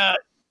off. Yeah,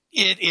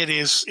 it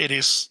is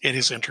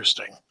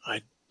interesting.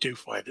 I do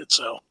find it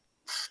so.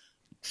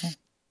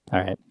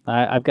 All right,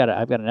 I've got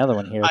another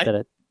one here.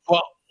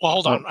 Well,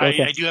 hold on.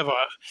 Okay. I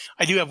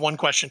do have one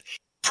question.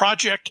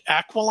 Project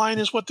Aquiline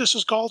is what this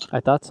is called?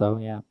 I thought so.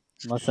 Yeah,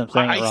 unless I'm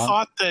saying it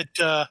wrong.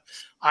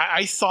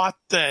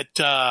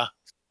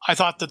 I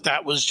thought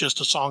that was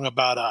just a song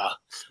about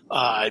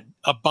a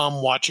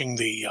bum watching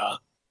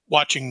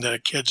the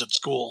kids at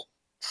school.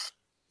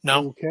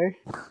 No. Okay.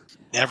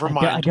 Never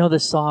mind. I know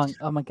this song.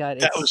 Oh my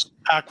god! That was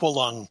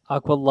Aqualung.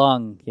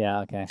 Aqualung. Yeah.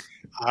 Okay.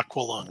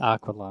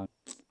 Aqualung.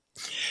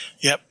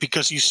 Yep,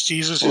 because he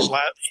seizes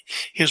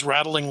his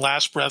rattling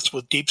last breaths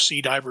with deep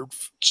sea diver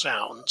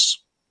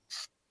sounds.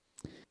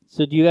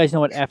 So, do you guys know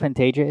what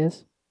aphantasia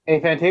is?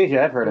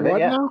 Aphantasia, I've heard of it.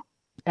 Yeah. Now?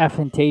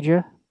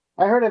 Aphantasia.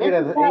 I heard of it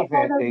as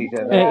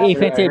aphantasia.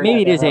 Aphantasia.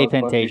 Maybe it is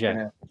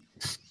aphantasia.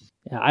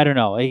 Yeah, I don't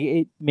know.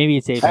 Maybe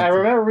it's aphantasia. I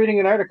remember reading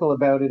an article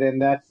about it,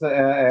 and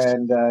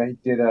he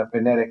did a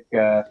phonetic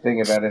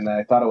thing about it, and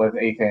I thought it was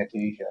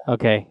aphantasia.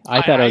 Okay,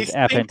 I thought it was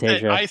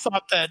aphantasia.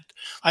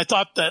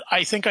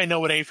 I think I know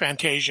what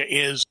aphantasia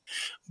is,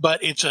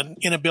 but it's an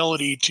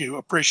inability to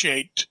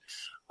appreciate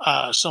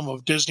some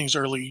of Disney's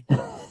early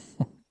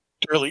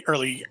early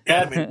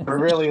That's animated.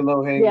 really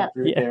low hanging Yeah.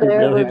 fruit Yeah, there. There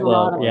really was a low,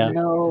 lot of yeah.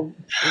 no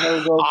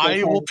go.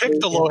 I will pick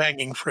the low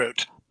hanging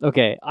fruit.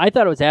 Okay, I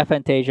thought it was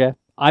aphantasia.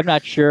 I'm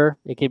not sure.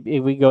 It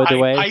we go either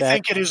way. I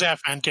think it is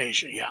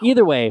aphantasia. Yeah.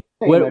 Either way,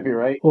 I think you might be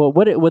right. well,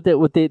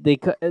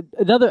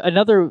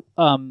 another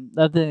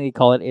thing they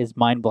call it is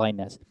mind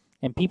blindness,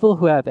 and people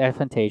who have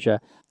aphantasia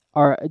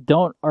are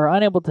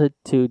unable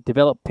to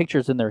develop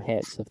pictures in their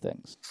heads of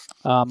things.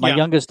 My Yeah.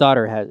 youngest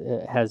daughter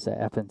has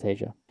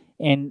aphantasia,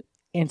 and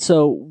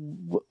so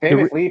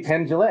Famously,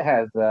 Penn Jillette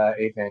has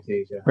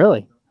aphantasia.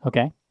 really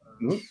okay.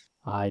 Mhm.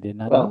 I did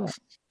not Well, know that.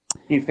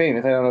 He's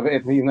famous. I don't know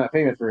if he's not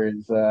famous for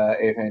his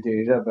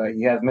aphantasia, but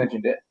he has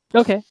mentioned it.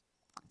 Okay.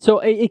 So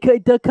it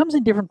comes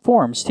in different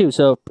forms too.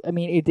 So I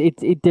mean,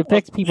 it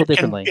affects people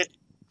differently.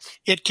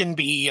 It can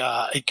be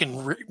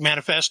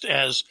manifest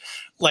as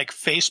like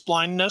face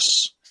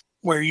blindness,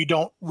 where you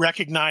don't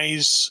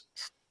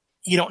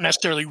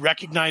necessarily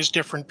recognize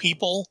different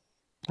people.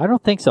 I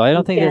don't think so. I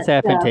don't think that's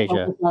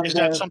aphantasia. Is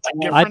that something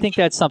different? I think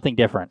that's something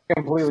different.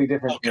 Completely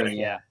different Okay. thing,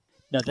 yeah.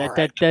 No, All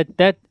right.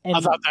 that and I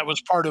thought that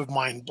was part of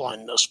mind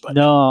blindness, but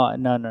no.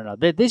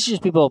 This is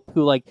just people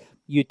who like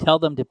you tell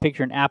them to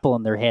picture an apple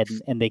in their head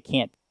and they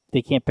can't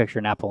picture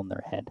an apple in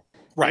their head.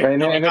 right. And,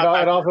 No, I and got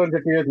that. it also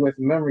interferes with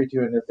memory to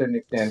a certain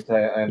extent.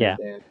 I Yeah.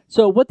 understand.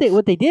 So what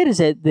they did is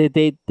that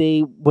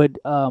they would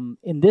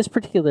in this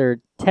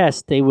particular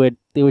test they would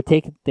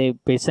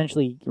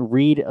essentially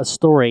read a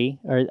story,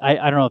 or I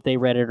don't know if they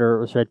read it or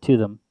it was read to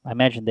them. I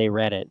imagine they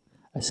read it,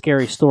 a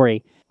scary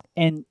story,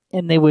 and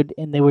they would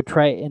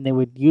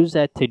use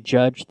that to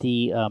judge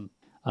the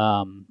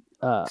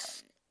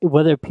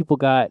whether people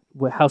got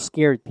how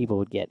scared people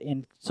would get.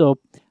 And so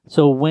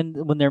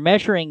when they're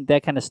measuring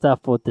that kind of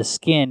stuff with the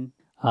skin,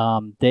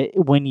 that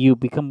when you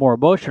become more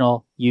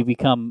emotional, you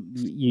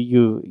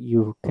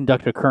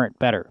conduct a current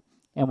better.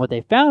 And what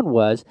they found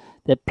was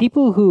that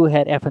people who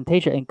had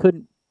aphantasia and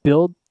couldn't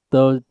build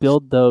those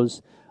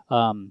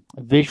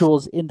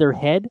visuals in their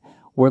head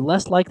were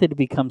less likely to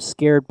become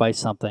scared by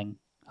something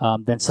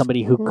than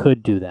somebody who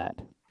could do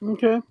that.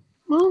 Okay.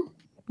 Well,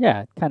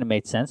 Yeah, it kind of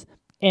made sense.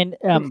 And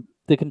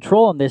the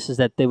control on this is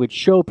that they would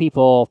show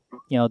people,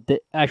 the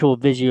actual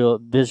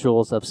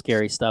visuals of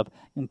scary stuff,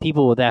 and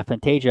people with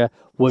aphantasia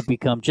would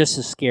become just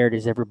as scared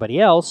as everybody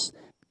else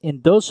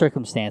in those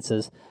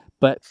circumstances.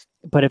 But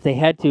if they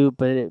had to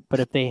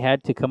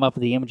come up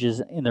with the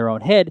images in their own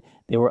head,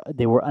 they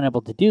were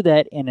unable to do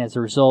that, and as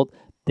a result,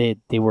 those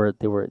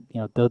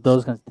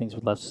kinds of things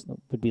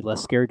would be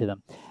less scary to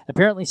them.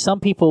 Apparently, some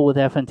people with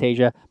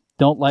aphantasia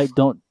don't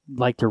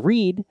like to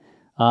read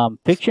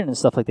fiction and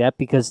stuff like that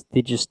because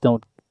they just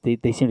don't.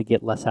 They seem to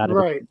get less out of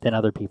it than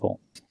other people,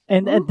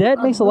 and that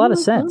makes a lot of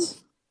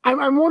sense.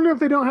 I'm wondering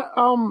if they don't have,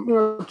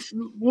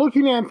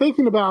 looking at and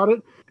thinking about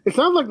it, it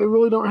sounds like they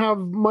really don't have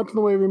much in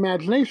the way of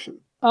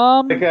imagination. They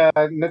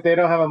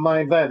don't have a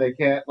mind's eye. They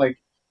can't it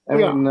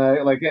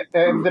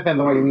depends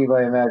on what you mean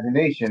by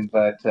imagination,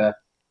 but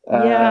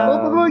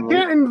Well, they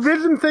can't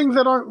envision things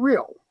that aren't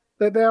real.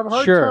 That they have a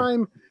hard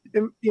time,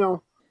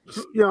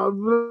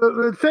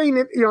 saying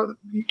it.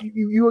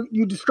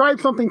 You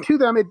describe something to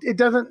them, it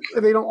doesn't.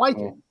 They don't like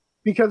it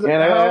because.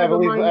 And I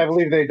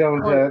believe they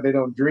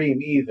don't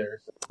dream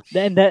either.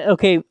 And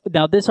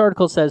now this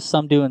article says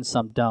some do and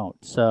some don't.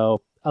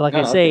 So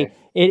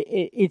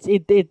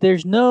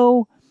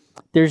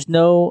there's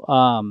no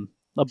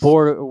a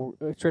board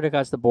straight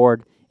across the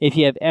board. If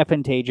you have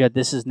aphantasia,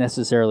 this is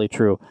necessarily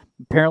true.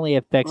 Apparently,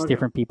 it affects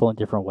different people in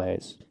different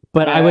ways.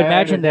 But I would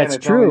imagine that's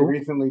true. Only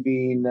recently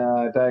being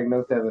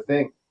diagnosed as a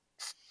thing.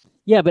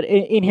 Yeah, but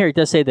in here it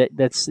does say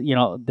that's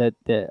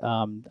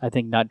I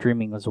think not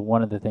dreaming was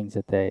one of the things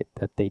that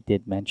they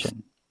did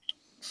mention.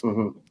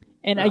 Mm-hmm.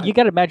 And you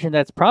got to imagine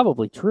that's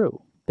probably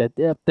true. But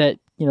their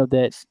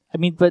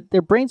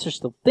brains are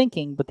still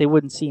thinking, but they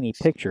wouldn't see any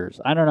pictures.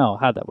 I don't know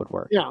how that would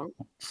work. Yeah,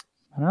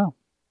 I don't know.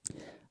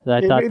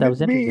 I thought that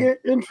was interesting.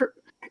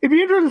 It'd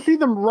be interesting to see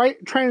them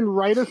try and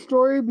write a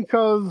story,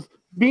 because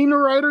being a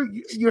writer,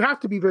 you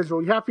have to be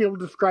visual. You have to be able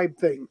to describe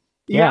things.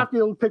 You have to be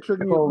able to picture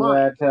it in your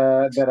mind.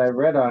 That I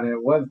read on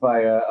it was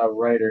by a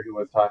writer who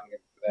was talking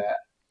about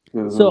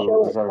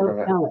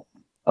that.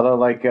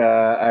 Although,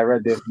 I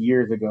read this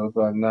years ago,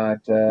 so I'm not.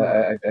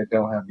 I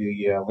don't have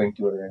the link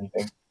to it or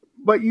anything.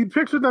 But you'd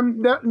picture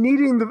them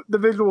needing the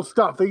visual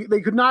stuff.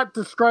 They could not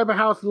describe a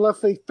house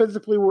unless they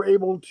physically were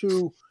able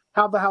to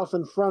have the house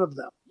in front of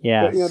them.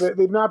 Yeah,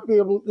 they'd not be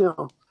able.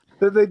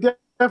 They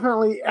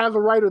definitely, as a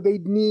writer,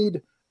 they'd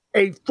need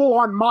a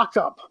full-on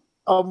mock-up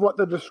of what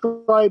they're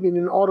describing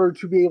in order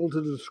to be able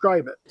to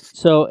describe it.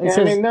 So it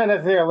says, not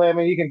necessarily. I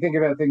mean, you can think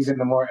about things in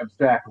a more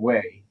abstract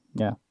way.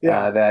 Yeah.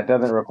 That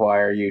doesn't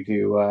require you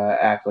to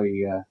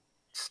actually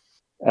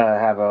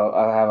have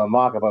a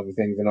mock-up of the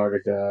things in order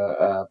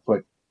to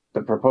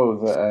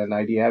propose an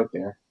idea out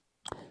there.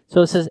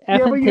 So it says aphantasia.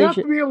 Yeah, but you have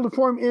to be able to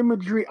form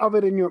imagery of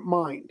it in your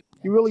mind.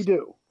 You really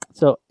do.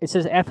 So it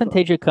says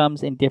aphantasia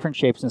comes in different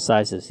shapes and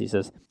sizes. He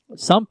says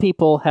some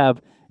people have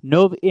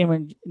no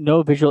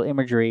visual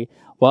imagery,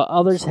 while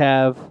others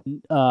have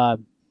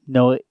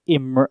no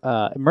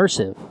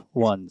immersive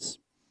ones.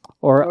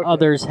 or Okay.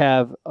 others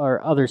have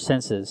or other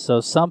senses.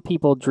 So some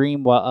people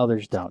dream while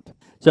others don't.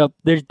 So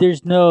there's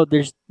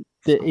different.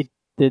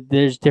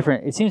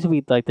 It seems to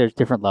be like there's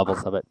different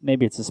levels of it.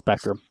 Maybe it's a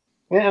spectrum.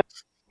 Yeah,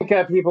 I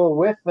think people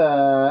with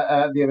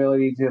the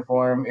ability to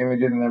form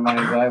images in their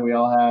mind's eye, we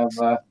all have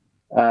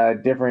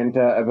different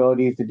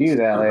abilities to do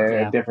that,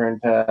 Yeah.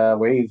 different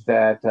ways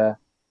that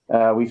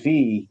we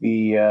see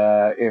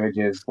the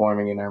images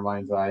forming in our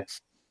mind's eye.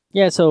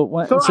 Yeah. So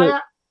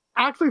I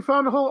actually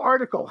found a whole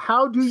article.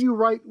 How do you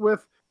write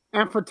with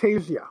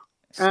aphantasia?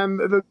 And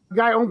the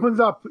guy opens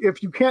up,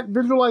 if you can't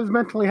visualize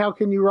mentally, how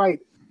can you write?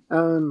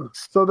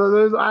 So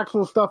there's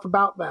actual stuff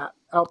about that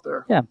out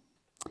there. Yeah.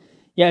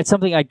 Yeah, it's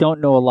something I don't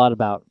know a lot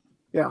about.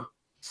 Yeah.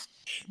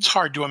 It's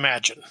hard to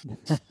imagine.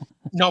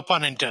 No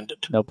pun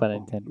intended. No pun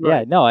intended. Right.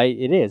 Yeah, no,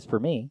 it is for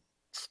me.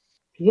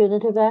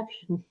 Punitive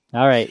action.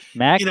 All right,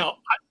 Mac.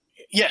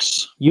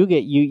 Yes. You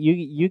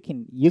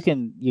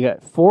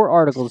got 4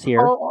 articles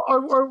here.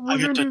 Are we I going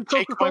get to to do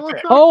take my Coca-Cola pick.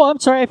 stuff? Oh, I'm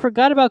sorry, I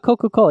forgot about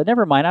Coca-Cola.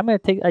 Never mind. I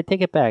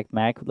take it back,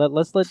 Mac.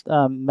 Let's let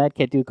Mad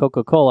Cat do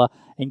Coca-Cola,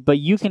 but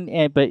you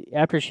can. But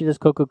after she does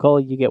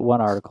Coca-Cola, you get 1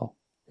 article.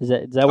 Does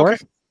that work?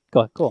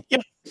 Go cool.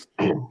 Yep.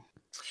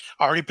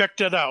 Already picked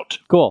it out.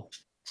 Cool.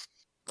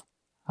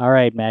 All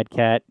right, Mad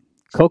Cat.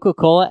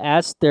 Coca-Cola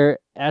asked their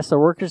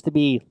workers to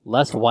be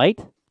less white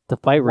to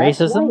fight That's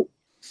racism. right.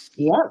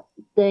 Yep.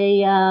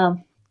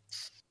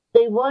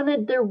 They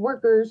wanted their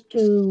workers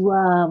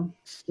to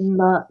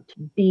not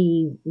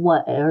be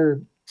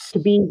or to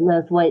be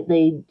less white.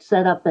 They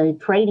set up a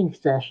training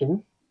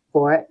session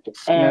for it.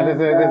 Now, And,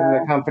 this is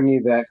a company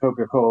that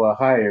Coca-Cola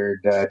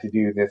hired to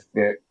do this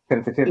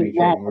sensitivity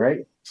training,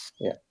 right?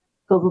 Yeah.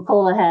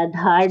 Coca-Cola had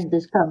hired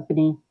this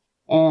company,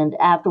 and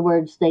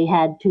afterwards they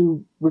had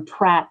to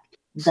retract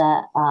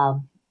that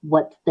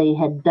what they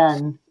had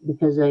done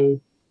because they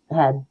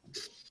had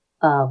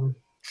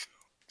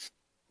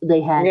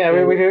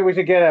Yeah, we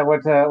should get at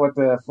what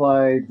the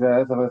slides,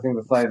 some of the things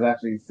the slides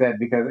actually said,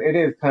 because it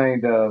is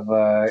kind of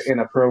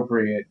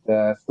inappropriate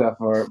stuff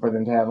for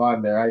them to have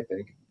on there, I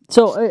think.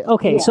 So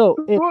okay, Yeah. so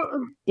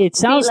Well, it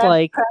sounds be less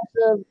like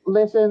oppressive,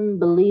 listen,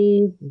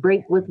 believe,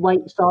 break with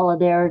white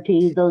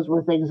solidarity. Those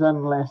were things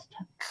on the list.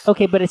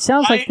 okay, but it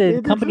sounds like the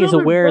it's company is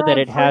really aware bad that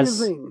it has.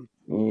 phrasing.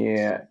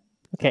 Yeah.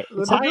 Okay,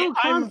 The so, real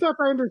concept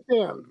I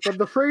understand, but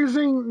the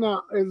phrasing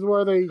is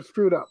where they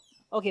screwed up.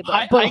 okay,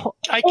 I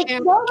It's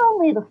can't. not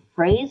only the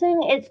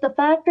phrasing; it's the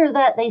factor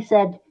that they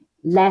said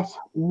less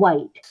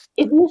white.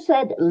 If you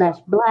said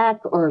less black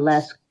or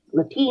less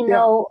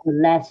Latino or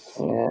less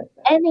Yeah.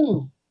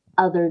 any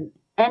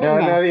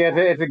No, yeah,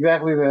 it's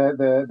exactly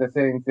the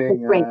same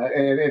thing. Right.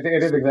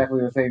 It is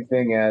exactly the same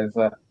thing as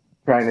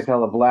trying to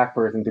tell a black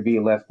person to be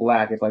less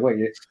black. It's like, wait,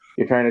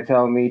 you're trying to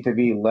tell me to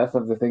be less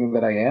of the thing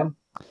that I am?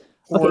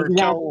 Or Exactly.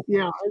 tell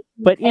Yeah,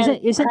 but And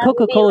isn't how do we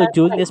Coca-Cola let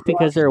doing white this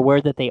because they're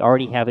aware that they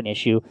already have an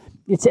issue?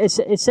 It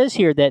says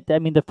here that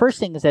the first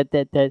thing is that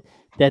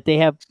they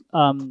have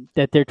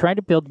that they're trying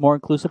to build more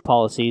inclusive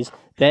policies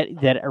that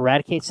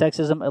eradicate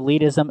sexism,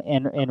 elitism,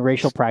 and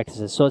racial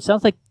practices. So it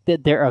sounds like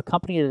that they're a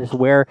company that is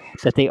aware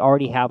that they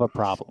already have a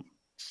problem.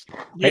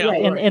 yeah.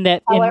 Right? And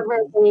that However,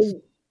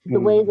 the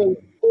way they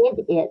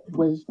did it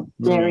was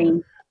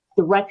very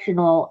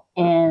directional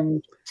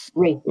and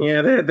racist.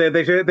 Yeah,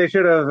 they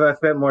should have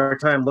spent more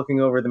time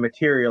looking over the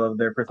material of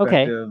their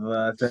prospective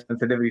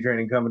sensitivity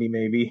training company,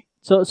 maybe.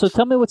 so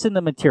tell me what's in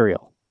the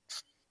material.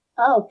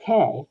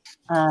 Okay,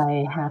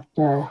 I have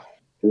to.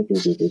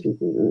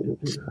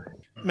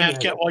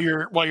 Matt, Cat, while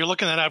you're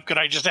looking that up, could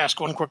I just ask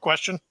one quick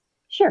question?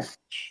 Sure.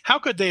 How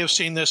could they have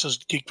seen this as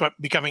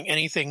becoming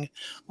anything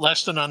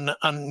less than an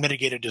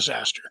unmitigated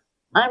disaster?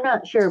 I'm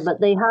not sure, but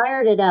they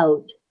hired it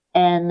out,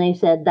 and they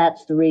said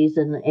that's the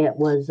reason it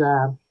was.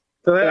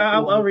 So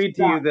I'll read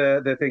to you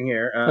the thing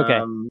here. Okay.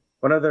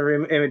 One of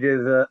the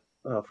images.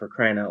 Oh, for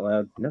crying out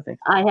loud! Nothing.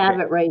 I have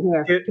it right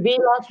here. To be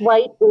less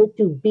white is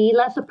to be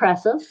less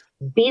oppressive,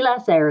 be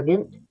less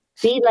arrogant,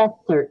 be less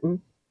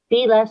certain,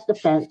 be less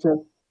defensive,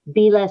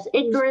 be less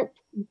ignorant,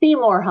 be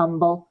more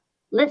humble,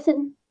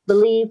 listen,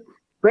 believe,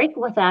 break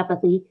with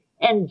apathy,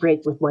 and break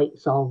with white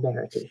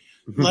solidarity.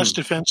 Less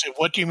defensive.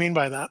 What do you mean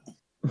by that?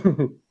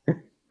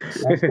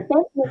 Less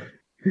defensive.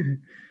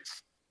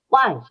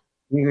 Why?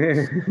 What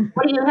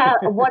do you have?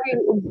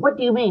 What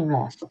do you mean,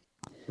 less?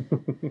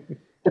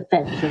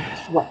 Defensive.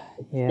 What?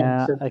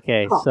 Yeah. Defensive.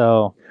 Okay. Huh.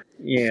 So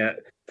Yeah.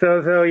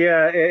 So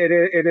yeah, it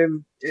is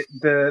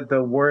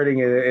the wording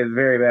is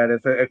very bad.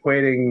 It's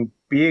equating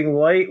being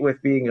white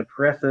with being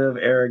oppressive,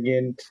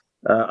 arrogant,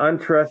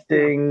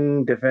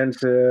 untrusting,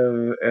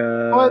 defensive.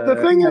 but the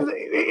thing is,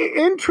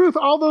 in truth,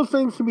 all those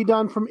things can be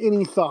done from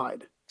any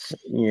side.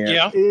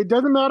 Yeah. It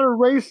doesn't matter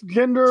race,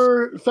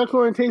 gender, sexual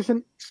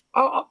orientation.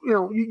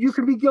 You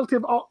can be guilty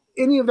of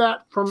any of that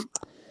from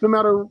no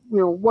matter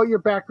what your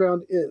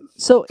background is.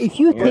 so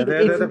if you Yeah,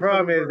 think the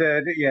problem is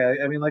that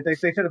I mean, like they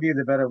should have used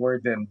a better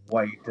word than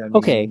white. I mean,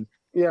 Okay.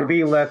 Yeah. to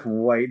be less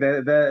white,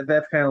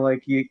 that's kind of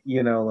like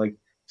you know, like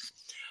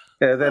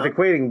That's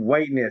equating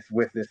whiteness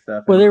with this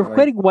stuff. Well, they're like,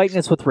 equating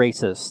whiteness with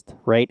racist,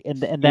 right? And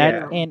that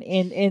Yeah.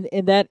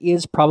 and that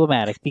is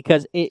problematic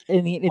because it's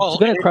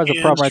going to cause a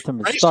problem right from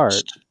the start.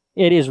 racist.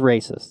 It is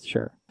racist,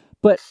 sure.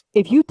 But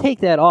if you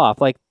take that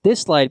off, like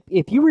this slide,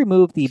 if you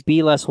remove the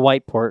 "be less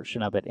white"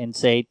 portion of it and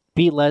say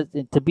be less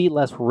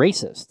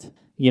racist,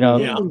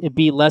 Yeah.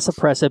 be less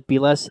oppressive, be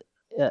less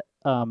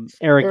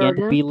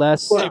arrogant, be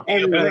less, Well,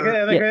 and then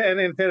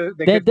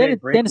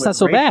it's not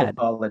so bad,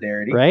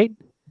 solidarity. right?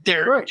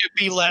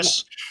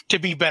 To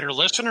be better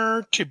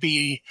listener, to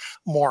be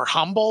more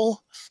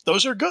humble.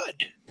 Those are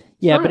good.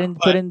 Yeah,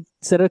 but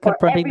instead of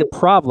confronting the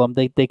problem,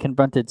 they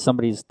confronted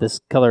this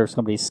color of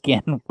somebody's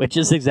skin, which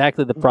is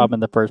exactly the problem in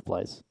the first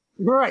place.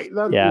 Right.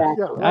 That's, Yeah.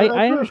 that's I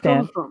where it understand.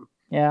 comes from.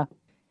 Yeah.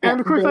 And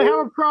of course, I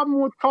have a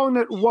problem with calling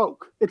it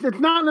woke. It's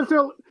not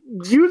necessarily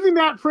using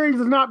that phrase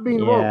as not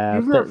being woke.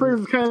 Using that phrase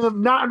is kind of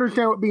not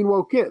understand what being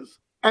woke is.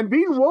 And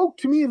being woke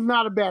to me is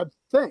not a bad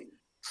thing.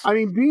 I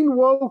mean, being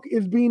woke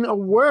is being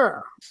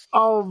aware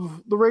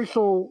of the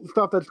racial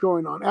stuff that's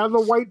going on. As a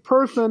white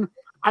person,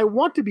 I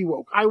want to be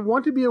woke. I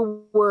want to be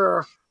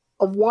aware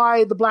of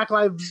why the Black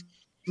Lives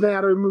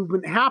Matter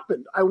movement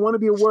happened. I want to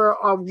be aware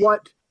of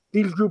what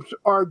these groups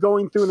are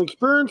going through and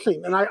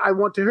experiencing. And I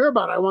want to hear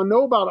about it. I want to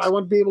know about it. I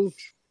want to be able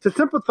to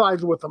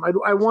sympathize with them.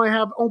 I want to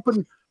have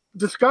open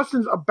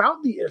discussions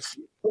about the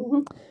issue.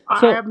 Mhm.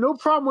 I have no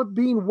problem with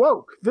being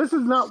woke. This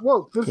is not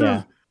woke. This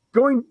is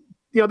going...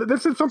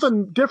 this is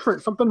something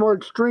different, something more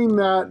extreme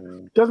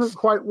that doesn't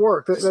quite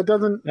work. That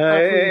doesn't.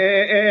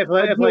 It's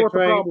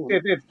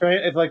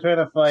like trying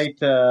to fight.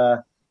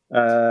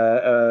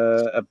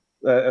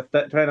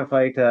 Trying to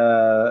fight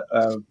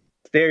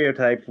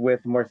stereotypes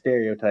with more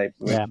stereotypes.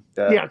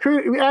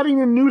 Adding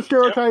in new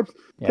stereotypes,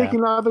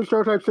 taking other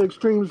stereotypes to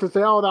extremes to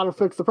say, "Oh, that'll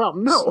fix the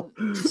problem." No.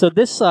 So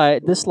this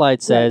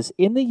slide says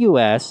in the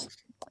U.S.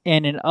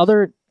 and in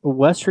other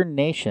Western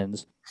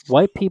nations,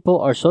 white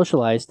people are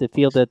socialized to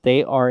feel that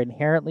they are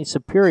inherently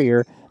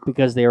superior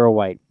because they are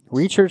white.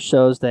 Research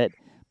shows that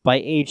by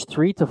age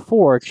 3 to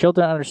 4,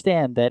 children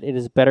understand that it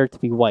is better to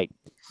be white.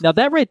 Now,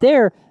 that right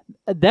there,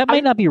 that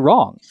might not be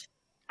wrong.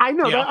 I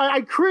know. Yeah.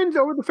 I cringe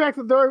over the fact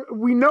that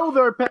we know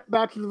there are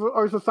batches of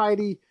our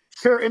society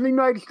here in the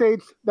United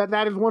States that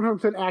is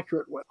 100%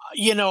 accurate with.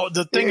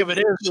 The thing of it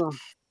is,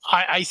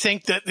 I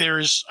think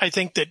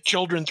that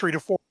children 3 to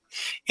 4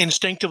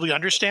 instinctively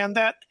understand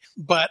that,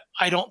 but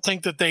I don't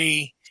think that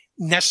they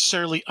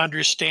necessarily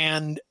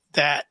understand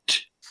that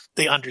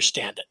they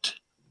understand it.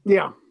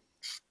 Yeah.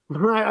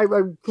 I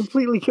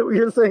completely get what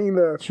you're saying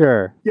there.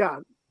 Sure. Yeah.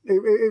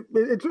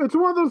 It's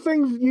one of those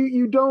things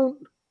you don't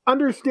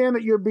understand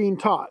that you're being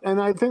taught.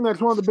 And I think that's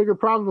one of the bigger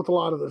problems with a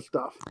lot of this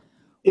stuff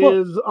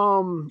is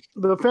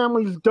the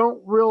families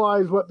don't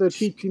realize what they're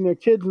teaching their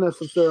kids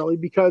necessarily,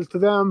 because to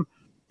them,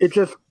 it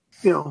just,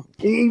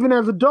 even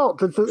as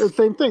adults, it's the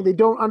same thing. They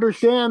don't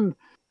understand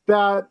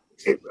that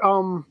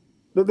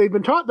that they've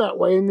been taught that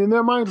way, and in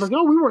their minds, like,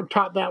 no, we weren't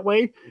taught that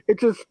way. It's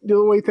just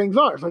the way things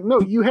are. It's like, no,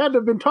 you had to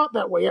have been taught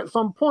that way at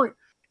some point,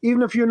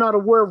 even if you're not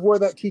aware of where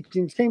that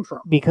teaching came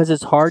from. Because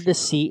it's hard to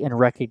see and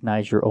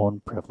recognize your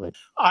own privilege.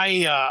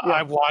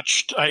 I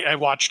watched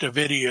a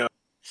video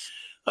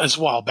a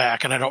while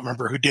back, and I don't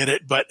remember who did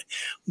it, but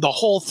the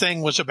whole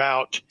thing was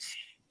about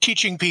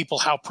teaching people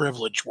how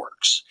privilege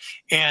works,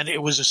 and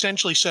it was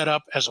essentially set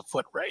up as a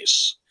foot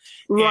race.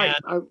 Right.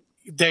 And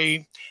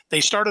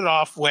they started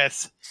off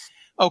with,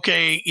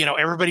 okay,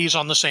 everybody's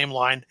on the same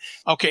line.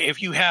 Okay,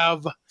 if you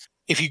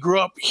grew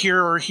up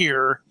here or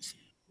here,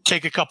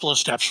 take a couple of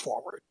steps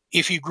forward.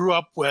 If you grew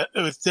up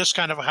with this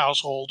kind of a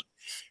household,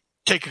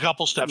 take a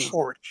couple steps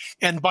forward.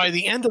 And by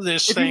the end of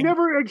this if thing, you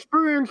never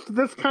experienced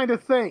this kind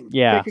of thing,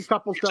 take a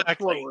couple steps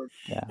forward.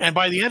 Yeah. And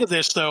by the end of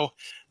this, though,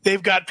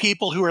 they've got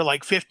people who are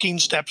like 15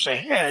 steps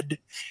ahead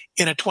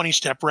in a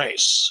 20-step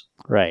race.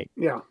 Right.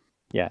 Yeah.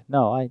 Yeah.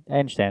 No, I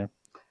understand.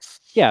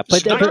 Yeah,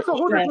 but that's a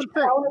whole different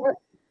thing. However,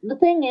 the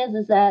thing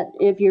is that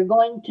if you're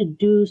going to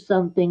do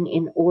something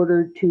in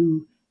order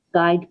to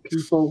guide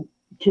people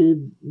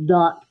to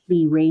not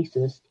be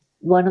racist,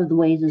 one of the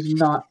ways is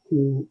not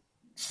to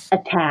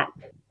attack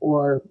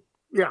or...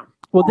 Yeah.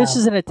 Well, this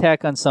is an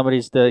attack on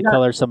the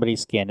color of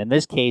somebody's skin. In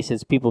this case,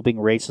 it's people being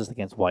racist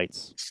against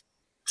whites.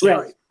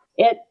 Right.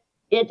 It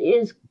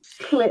is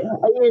clear.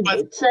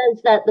 It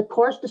says that the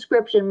course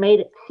description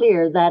made it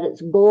clear that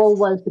its goal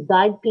was to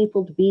guide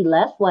people to be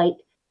less white,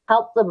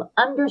 help them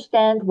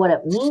understand what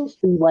it means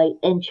to be white,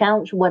 and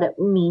challenge what it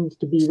means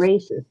to be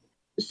racist.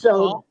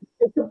 So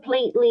it's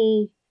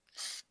completely...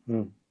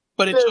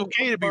 But it's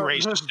okay to be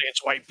racist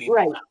against white people.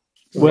 Right.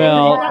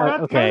 Well,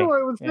 that's okay. kind of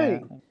what it was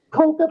saying.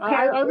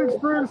 I've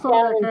experienced some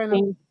of that kind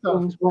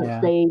of stuff.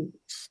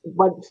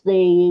 Once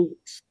they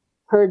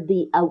heard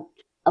the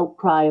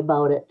outcry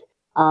about it.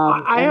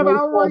 I have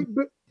outright...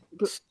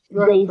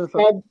 They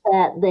said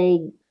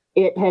that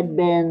it had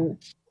been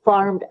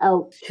farmed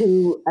out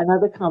to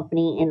another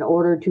company in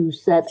order to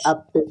set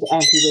up this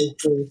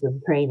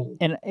anti-racism training.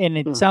 And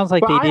it sounds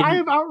like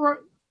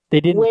they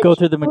didn't go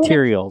through the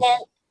materials.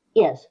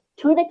 Yes.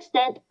 To an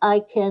extent,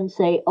 I can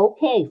say,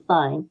 okay,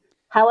 fine.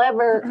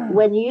 However,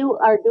 when you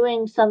are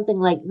doing something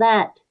like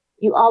that,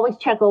 you always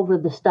check over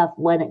the stuff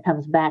when it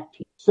comes back to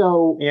you.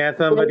 So yeah,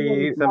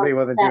 somebody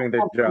wasn't doing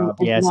their job.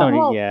 Yeah,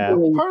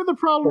 Part of the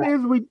problem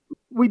is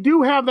we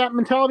do have that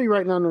mentality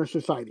right now in our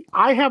society.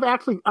 I have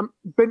actually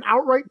been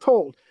outright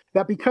told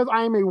that because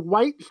I am a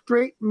white,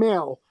 straight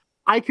male,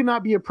 I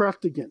cannot be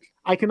oppressed against.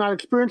 I cannot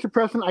experience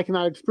oppression. I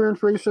cannot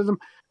experience racism.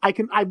 I've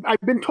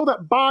been told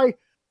that by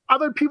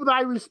other people that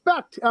I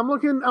respect. I'm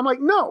like,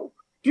 no.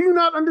 Do you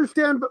not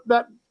understand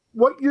that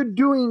what you're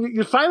doing,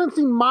 you're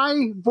silencing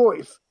my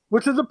voice,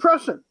 which is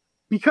oppression,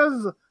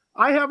 because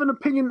I have an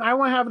opinion, I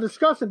want to have a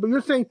discussion, but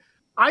you're saying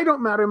I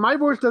don't matter, my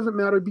voice doesn't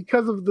matter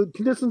because of the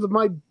conditions of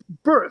my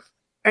birth,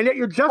 and yet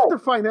you're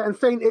justifying that and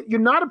saying you're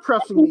not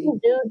oppressing me. People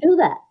do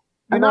that.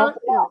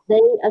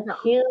 They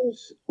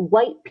accuse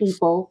white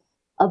people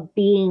of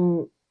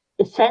being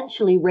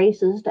essentially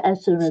racist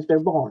as soon as they're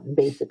born,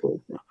 basically.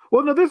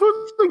 Well, no, this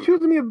wasn't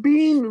accusing me of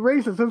being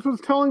racist. This was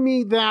telling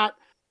me that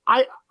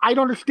I don't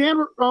understand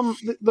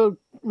the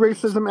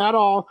racism at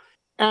all,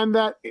 and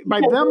that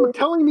by them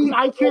telling me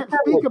I can't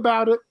speak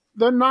about it,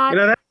 they're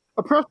not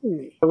oppressing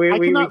me. I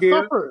cannot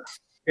suffer.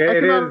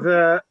 It is.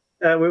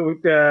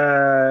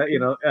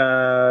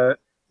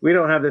 We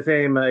don't have the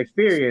same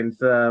experience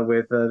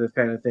with this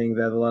kind of things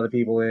as a lot of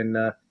people in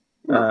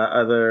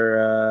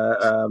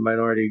other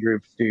minority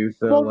groups do.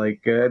 So,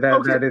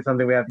 that is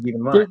something we have to keep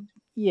in mind.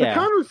 The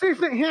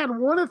conversation at hand,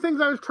 one of the things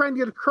I was trying to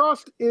get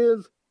across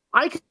is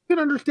I can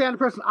understand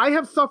oppression. I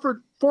have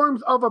suffered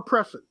forms of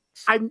oppression.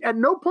 At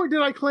no point did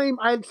I claim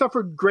I had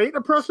suffered great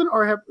oppression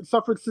or have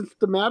suffered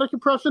systematic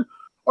oppression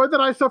or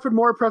that I suffered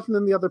more oppression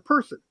than the other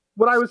person.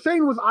 What I was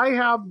saying was I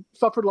have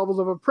suffered levels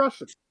of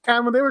oppression.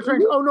 And when they were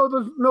saying, oh, no,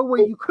 there's no way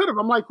you could have,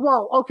 I'm like,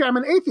 well, okay, I'm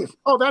an atheist.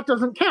 Oh, that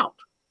doesn't count.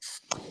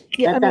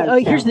 Yeah, I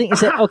mean, here's the thing: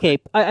 is that okay?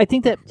 I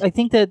think that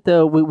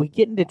we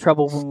get into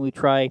trouble when we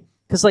try,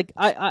 because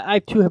I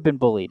too have been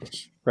bullied,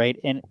 right,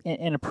 and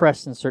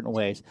oppressed in certain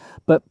ways.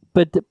 But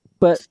for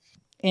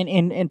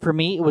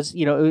me it was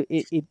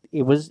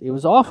it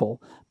was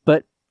awful.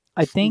 But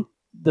I think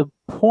the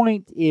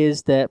point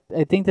is that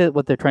I think that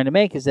what they're trying to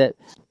make is that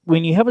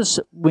when you have a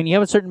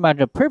certain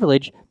amount of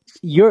privilege,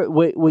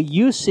 what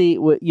you see,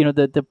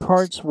 the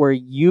parts where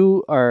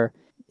you're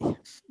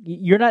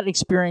not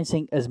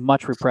experiencing as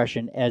much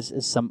repression as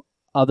some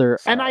other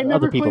and I never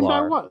other people claimed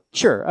are. I was.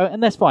 Sure,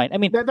 and that's fine. I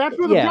mean, that's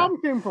where the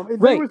problem came from.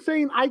 They were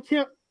saying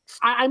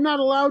I'm not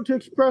allowed to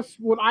express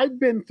what I've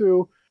been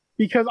through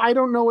because I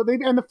don't know what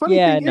they've. And the funny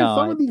thing is,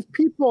 some of these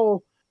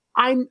people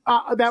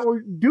that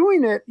were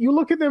doing it, you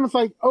look at them, it's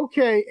like,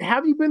 okay,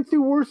 have you been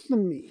through worse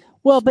than me?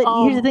 Well, but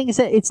here's the thing: is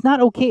that it's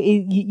not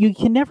okay. You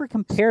can never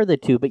compare the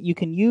two, but you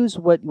can use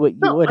what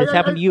has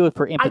happened to you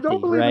for empathy,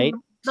 right?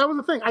 That was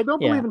the thing. I don't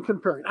believe in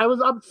comparing. I was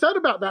upset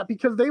about that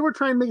because they were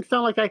trying to make it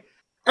sound like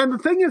and the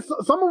thing is,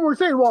 someone were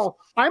saying, well,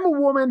 I'm a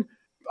woman.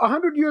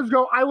 100 years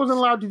ago, I wasn't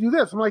allowed to do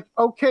this. I'm like,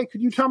 okay,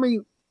 could you tell me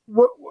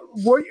what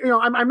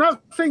I'm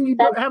not saying you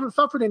haven't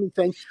suffered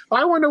anything, but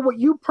I want to know what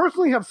you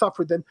personally have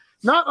suffered then,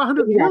 not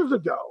 100 years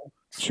ago.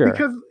 Sure.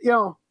 Because,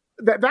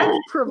 that's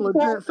privilege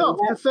in itself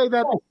to say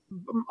that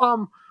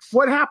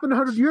what happened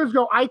 100 years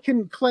ago, I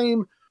can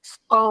claim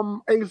a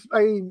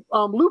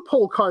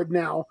loophole card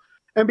now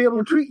and be able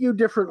to treat you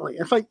differently.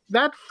 It's like,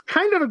 that's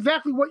kind of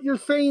exactly what you're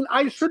saying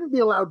I shouldn't be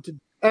allowed to do.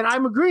 And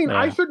I'm agreeing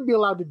I shouldn't be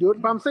allowed to do it,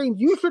 but I'm saying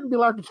you shouldn't be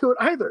allowed to do it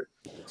either.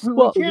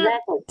 Well,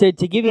 to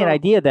give you an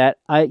idea that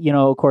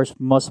of course,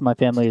 most of my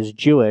family is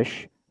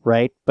Jewish,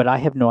 right? But I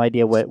have no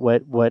idea what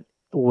it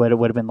would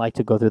have been like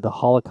to go through the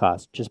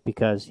Holocaust, just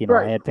because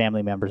I had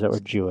family members that were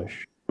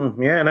Jewish.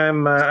 Yeah, and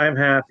I'm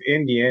half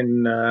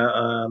Indian,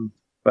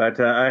 but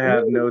I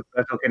have no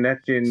special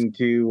connection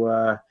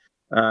to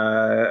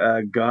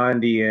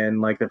Gandhi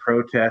and the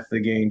protests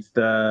against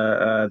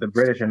the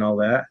British and all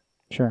that.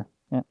 Sure.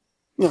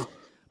 Yeah.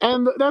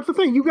 And that's the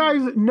thing. You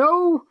guys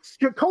know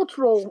your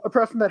cultural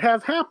oppression that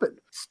has happened,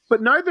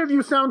 but neither of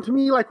you sound to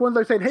me like ones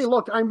that are saying, "Hey,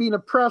 look, I'm being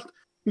oppressed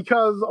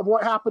because of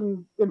what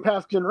happened in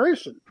past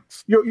generation."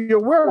 You're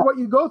aware of what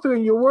you go through,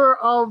 and you're aware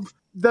of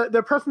the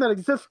oppression that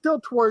exists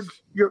still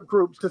towards your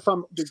groups to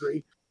some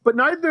degree. But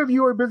neither of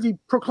you are busy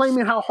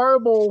proclaiming how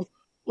horribly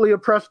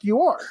oppressed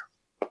you are.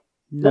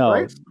 No,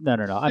 right? No.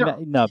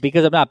 I'm not,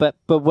 because I'm not. But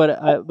what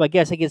I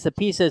guess the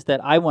piece is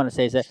that I want to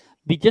say is that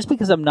just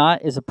because I'm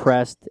not as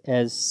oppressed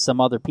as some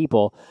other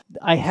people,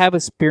 I have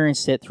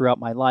experienced it throughout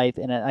my life,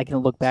 and I can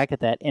look back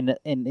at that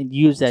and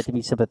use that to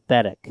be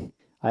sympathetic.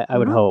 I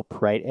would hope,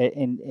 right?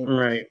 And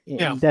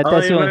that's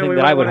the only thing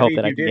that I would hope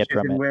that I can get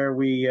from it. Where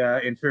we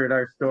insert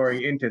our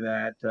story into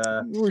that,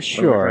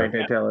 sure. We're trying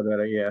to tell it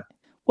better, yeah.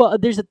 Well,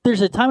 there's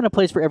a time and a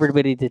place for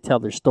everybody to tell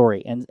their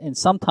story, and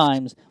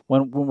sometimes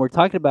when we're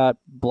talking about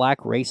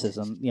black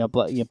racism,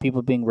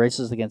 people being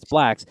racist against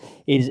blacks,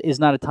 is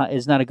not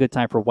a good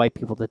time for white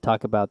people to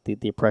talk about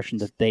the oppression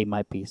that they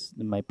might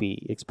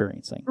be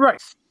experiencing.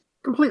 Right,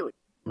 completely.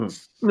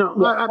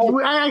 No,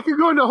 I could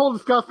go into a whole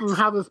discussion on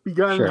how this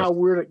began and how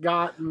weird it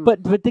got.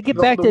 But to get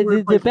back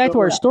to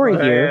our story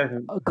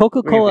here,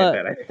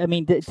 Coca-Cola. I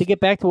mean, to get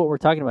back to what we're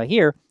talking about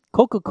here,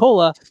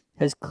 Coca-Cola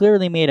has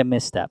clearly made a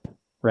misstep,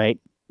 right?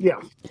 Yeah.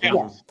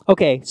 Yes.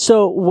 Okay,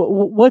 so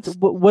what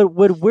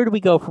where do we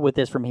go with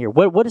this from here?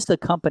 What has the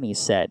company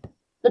said?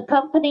 The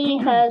company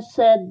has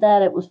said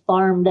that it was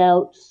farmed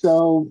out,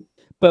 so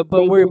But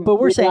they we're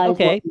didn't saying, realize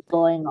okay, what was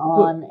going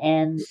on,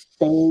 and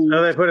they.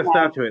 So they put a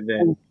stop to it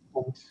then.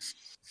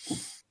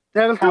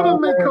 And it still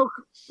doesn't make However-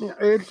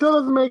 it still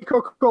doesn't make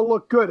Coca-Cola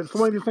look good. It's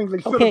one of these things they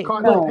should Okay, have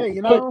caught. No, Like, hey,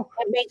 you but know,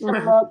 it makes them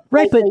look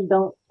Right, like but they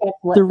don't check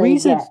what the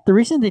they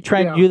reason they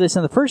tried Yeah. to do this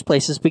in the first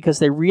place is because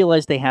they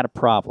realized they had a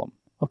problem.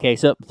 Okay,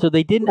 so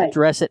they didn't Right.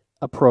 address it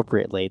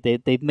appropriately.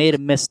 They've made a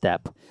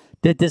misstep.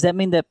 Does that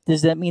mean that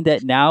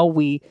now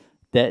we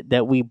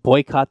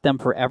boycott them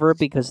forever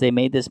because they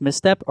made this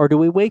misstep, or do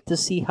we wait to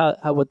see how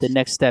what the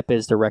next step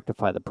is to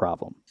rectify the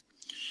problem?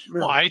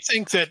 Well, I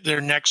think that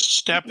their next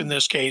step in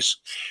this case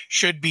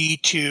should be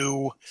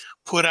to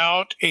put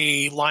out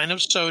a line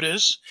of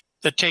sodas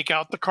that take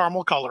out the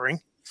caramel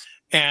coloring,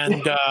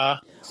 and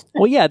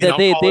Well, yeah, You know,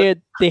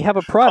 they have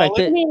a product.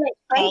 call it- that,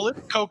 call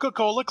it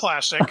Coca-Cola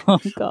Classic, oh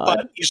God,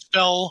 but you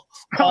spell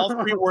all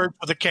 3 words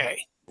with a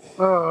K.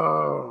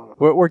 oh,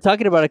 we're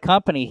talking about a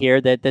company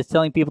here that's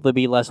telling people to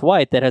be less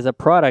white, that has a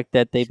product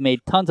that they've made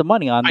tons of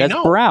money on I that's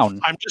know. brown.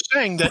 I'm just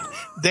saying that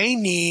they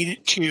need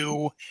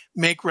to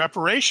make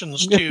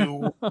reparations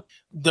to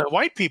the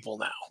white people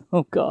now,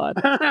 Oh God.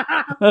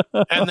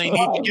 and they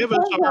need to give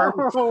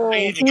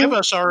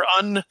us our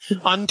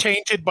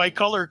untainted by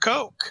color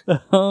Coke.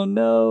 Oh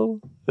no.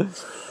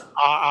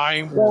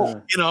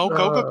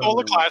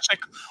 Coca-Cola Classic,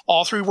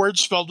 all 3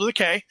 words spelled with a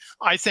K.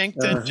 I think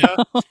that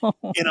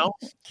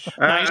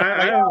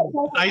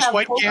nice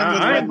white can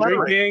with I'm red lettering.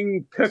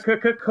 drinking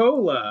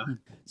Coca-Cola.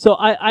 So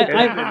Don't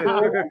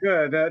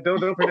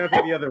pronounce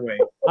it the other way.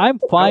 I'm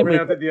Don't fine with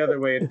pronounce it the other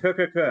way. It's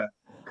Coca-Cola.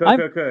 I'm-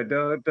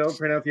 Coca-Cola. Don't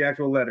pronounce the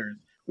actual letters.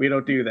 We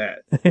don't do that.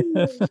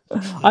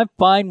 I'm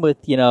fine with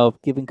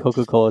giving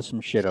Coca-Cola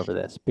some shit over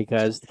this,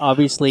 because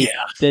obviously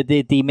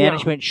the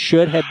management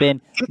should have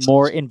been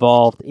more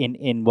involved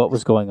in what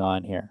was going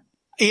on here.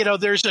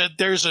 There's a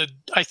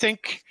I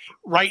think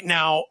right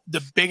now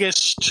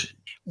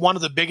one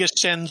of the biggest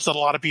sins that a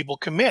lot of people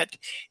commit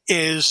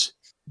is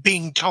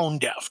being tone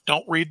deaf.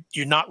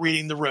 You're not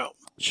reading the room.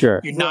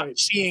 Sure. You're not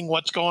seeing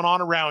what's going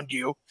on around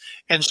you.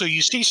 And so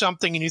you see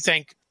something and you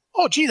think,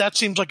 oh, gee, that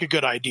seems like a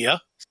good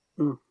idea.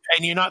 Mm.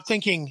 And you're not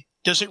thinking,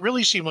 does it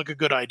really seem like a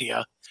good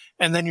idea?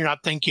 And then you're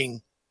not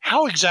thinking,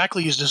 how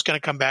exactly is this going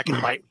to come back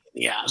and bite me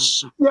in the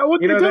ass? yeah. Well,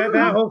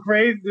 That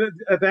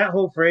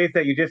whole phrase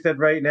that you just said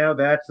right now,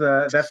 that's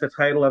the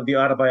title of the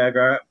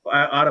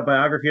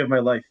autobiography of my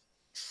life.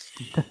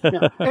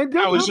 Yeah. And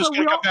How is this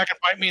going to come back and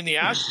bite me in the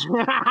ass?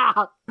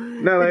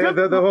 No, like,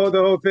 the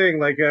whole thing,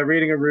 like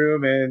reading a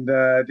room and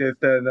just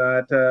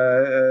not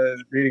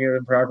reading it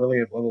improperly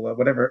and blah blah blah,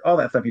 whatever, all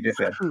that stuff you just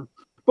said.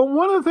 But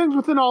one of the things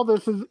within all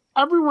this is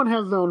everyone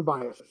has their own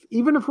biases.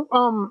 Even if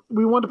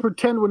we want to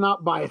pretend we're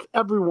not biased,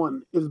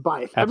 everyone is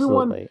biased.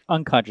 Absolutely. Everyone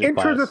Unconscious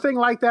enters bias. a thing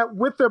like that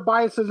with their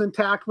biases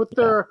intact, with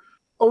their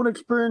own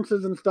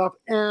experiences and stuff.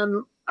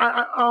 And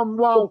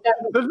while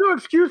there's no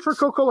excuse for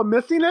Coca-Cola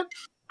missing it,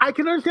 I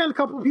can understand a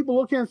couple of people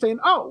looking and saying,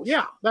 "Oh,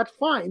 yeah, that's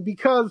fine,"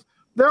 because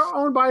their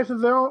own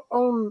biases, their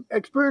own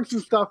experience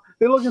and stuff,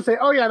 they look and say,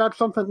 "Oh, yeah, that's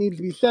something that needs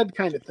to be said,"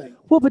 kind of thing.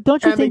 Well, but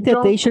don't you And think they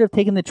that they don't- should have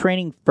taken the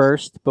training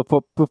first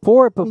before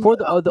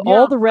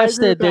all the rest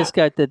I agree of this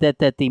with guy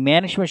that the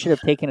management should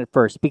have taken it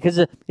first,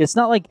 because it's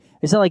not like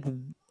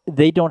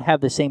they don't have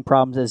the same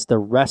problems as the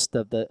rest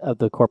of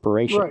the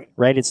corporation,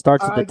 right? It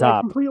starts at the I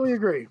top. completely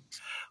agree.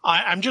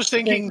 I'm just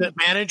thinking that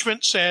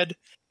management said,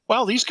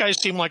 well, these guys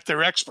seem like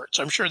they're experts.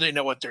 I'm sure they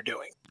know what they're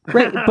doing.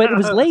 Right, but it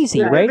was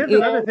lazy, right? There's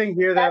another thing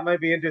here that might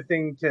be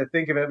interesting to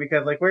think about,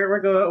 because like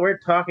we're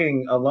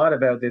talking a lot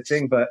about this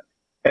thing, but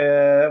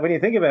when you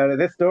think about it,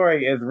 this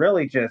story is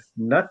really just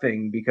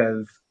nothing,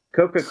 because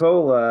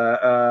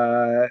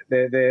Coca-Cola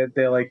they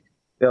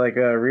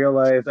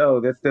realized, oh,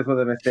 this was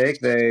a mistake.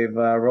 They've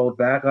rolled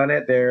back on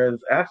it. There's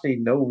actually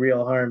no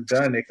real harm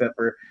done, except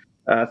for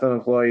some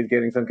employees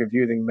getting some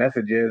confusing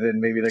messages, and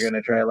maybe they're going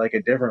to try like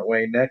a different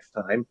way next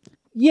time.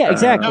 Yeah,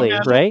 exactly,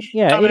 Dumbass, right?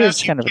 Yeah, it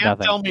is you kind of can't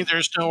nothing. tell me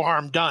there's no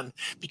harm done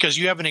because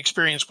you haven't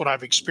experienced what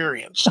I've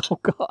experienced. Oh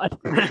God.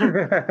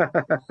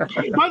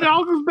 But it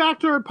all goes back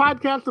to our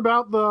podcast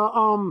about the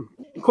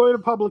code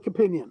of public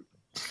opinion.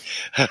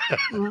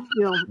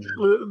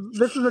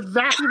 This is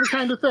exactly the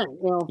kind of thing.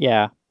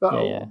 Yeah.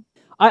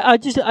 I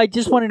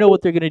just want to know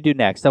what they're going to do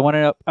next. I want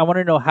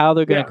to know how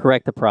they're going to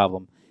correct the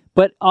problem.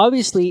 But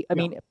obviously, I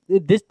mean,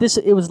 this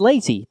it was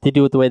lazy to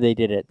do it the way they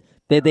did it.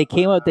 They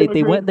came out, they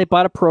went and they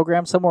bought a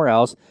program somewhere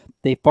else.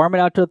 They farm it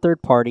out to a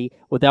third party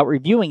without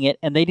reviewing it,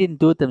 and they didn't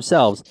do it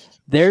themselves.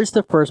 There's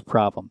the first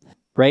problem,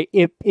 right?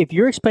 If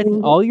you're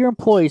expecting all your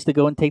employees to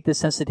go and take this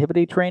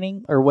sensitivity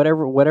training or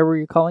whatever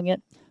you're calling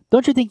it,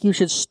 don't you think you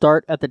should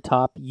start at the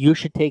top? You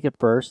should take it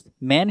first.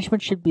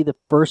 Management should be the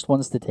first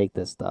ones to take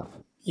this stuff.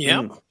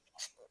 Yeah.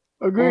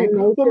 Agreed.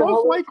 Well,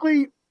 most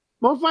likely,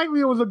 most likely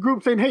it was a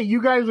group saying, "Hey,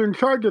 you guys are in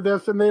charge of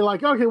this," and they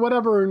like, "Okay,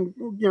 whatever," and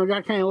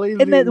got kind of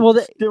lazy and didn't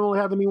really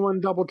have anyone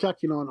double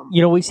checking on them.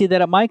 We see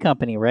that at my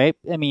company, right?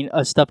 I mean,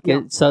 stuff,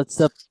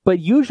 but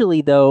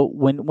usually though,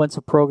 once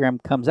a program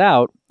comes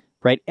out,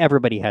 right,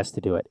 everybody has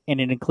to do it,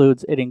 and it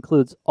includes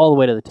all the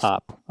way to the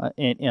top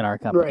in our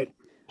company. Right.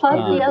 Plus,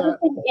 the other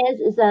thing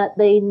is that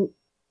they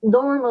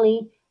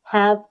normally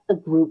have a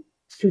group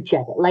to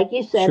check it. Like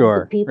you said,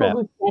 the people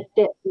who checked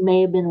it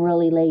may have been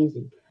really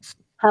lazy.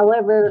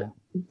 However,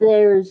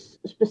 there's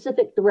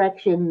specific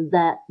direction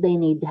that they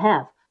need to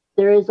have.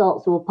 There is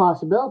also a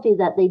possibility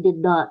that they did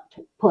not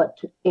put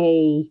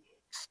any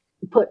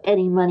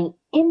money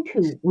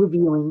into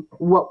reviewing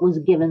what was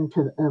given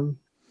to them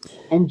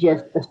and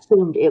just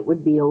assumed it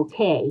would be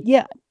okay.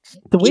 Yeah.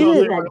 The way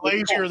they were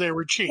lazy or they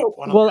were cheap.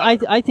 Well,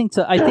 I think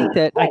so. I think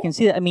that I can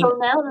see that. I mean,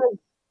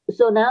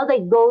 so now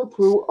they go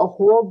through a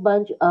whole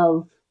bunch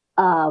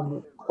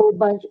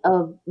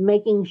of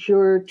making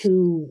sure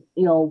to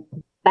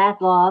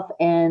back off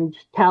and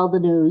tell the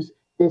news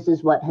this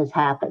is what has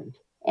happened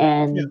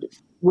and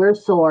we're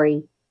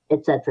sorry,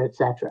 etc.,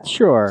 etc.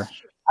 Sure.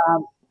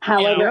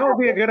 However, that would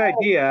be a good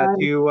idea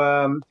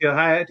to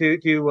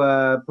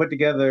put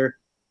together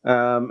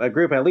a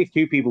group, at least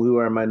two people who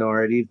are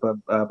minorities, but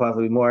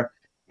possibly more,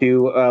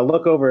 to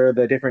look over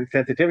the different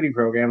sensitivity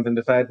programs and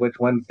decide which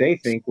ones they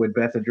think would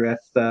best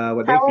address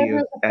what they see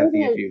as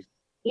the issues.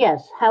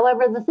 Yes.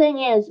 However, the thing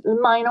is,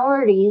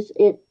 minorities,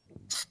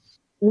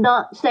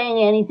 not saying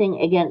anything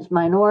against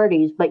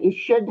minorities, but you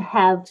should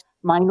have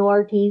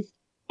minorities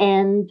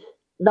and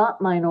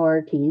not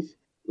minorities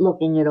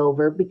looking it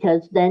over,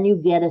 because then you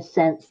get a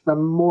sense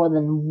from more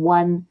than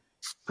one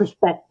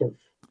perspective.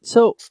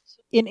 So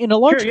in a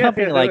large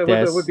company like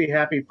this, it would be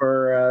happy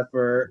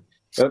for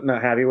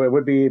not happy. It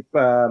would be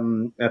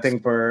a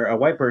thing for a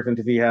white person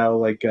to see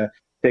how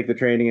take the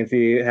training and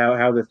see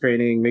how this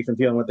training makes them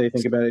feel and what they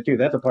think about it too.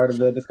 That's a part of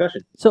the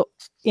discussion. So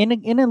in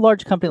a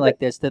large company like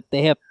this, that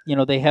they have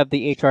they have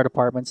the HR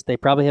departments, they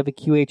probably have a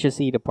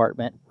QHSE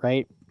department,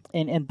 right?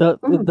 And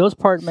those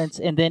departments,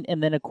 and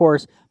then of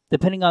course,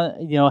 depending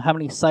on how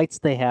many sites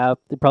they have,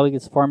 it probably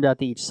gets farmed out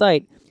to each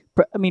site.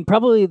 I mean,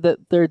 probably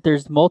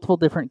there's multiple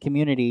different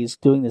communities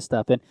doing this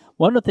stuff. And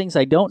one of the things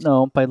I don't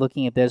know by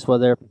looking at this,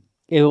 whether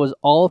it was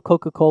all of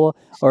Coca-Cola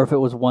or if it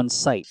was one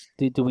site.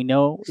 Do we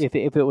know if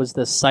it was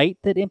the site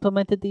that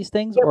implemented these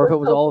things or if it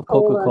was all of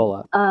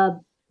Coca-Cola?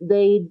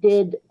 They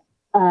did,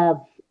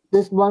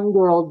 this one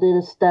girl did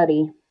a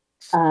study,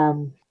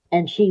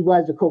 and she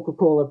was a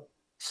Coca-Cola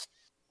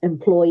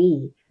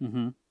employee.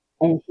 Mm-hmm.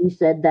 And she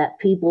said that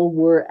people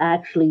were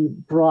actually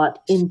brought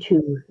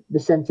into the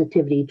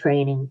sensitivity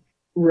training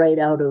right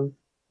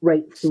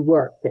through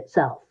work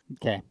itself.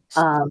 Okay.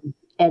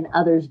 And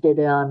others did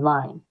it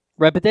online.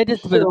 Right, but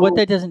what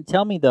that doesn't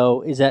tell me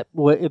though is that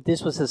if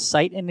this was a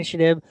site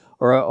initiative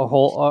or a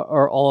whole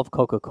or all of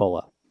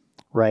Coca-Cola,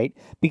 right?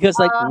 Because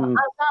I'm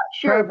not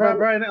sure.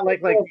 Brian,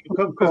 like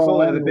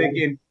Coca-Cola is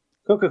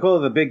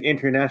a big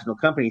international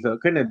company, so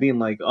it couldn't have been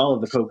like all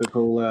of the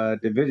Coca-Cola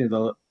divisions,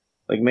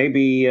 like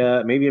maybe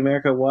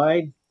America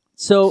wide.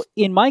 So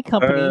in my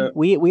company,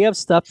 we have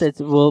stuff that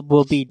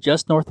will be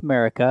just North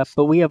America,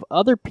 but we have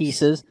other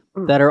pieces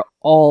that are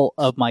all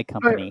of my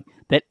company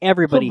that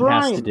everybody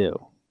has to do.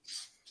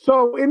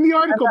 So in the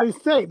article, they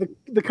say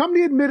the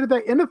company admitted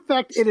that, in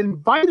effect, it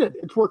invited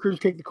its workers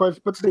to take the course,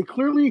 but they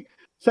clearly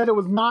said it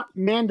was not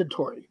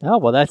mandatory. Oh,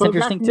 well, that's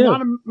interesting, too.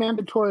 Not a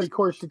mandatory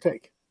course to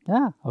take.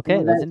 Yeah,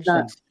 okay, that's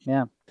interesting.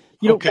 Yeah.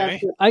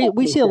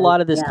 We see a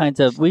lot of these kinds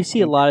of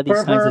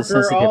sensitivity things.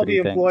 For all the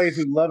employees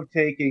who love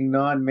taking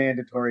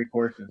non-mandatory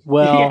courses.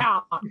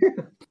 Well,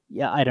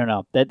 yeah, I don't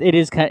know. That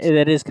is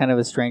kind of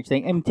a strange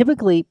thing. I mean,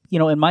 typically,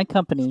 in my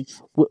company,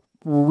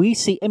 we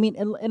see. I mean,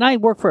 and I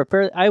work for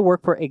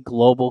a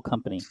global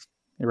company,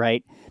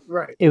 right?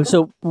 Right.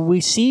 So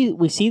we see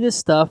this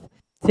stuff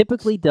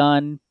typically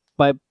done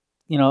by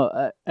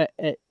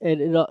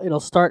it'll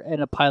start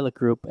in a pilot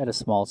group at a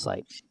small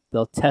site.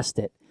 They'll test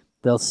it.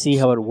 They'll see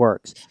how it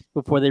works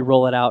before they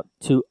roll it out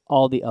to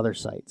all the other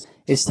sites.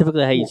 It's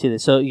typically how you see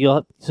this. So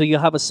you'll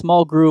have a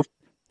small group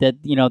that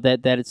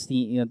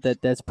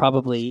that's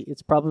probably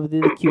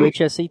the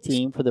QHSE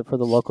team for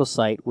the local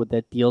site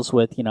that deals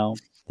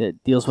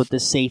with the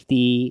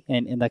safety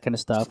and that kind of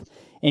stuff.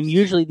 And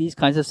usually these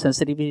kinds of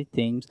sensitivity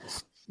things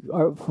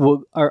are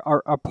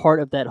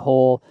part of that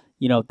whole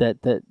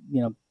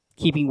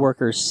keeping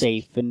workers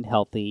safe and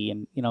healthy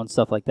and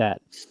stuff like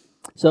that.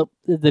 So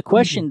the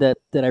question that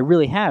I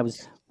really have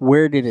is,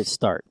 where did it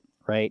start,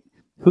 right?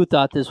 Who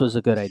thought this was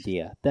a good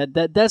idea?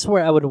 That's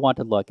where I would want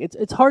to look.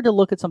 It's hard to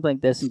look at something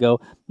like this and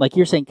go, like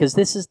you're saying, because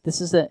this is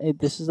a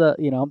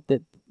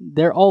that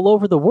they're all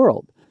over the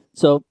world.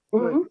 So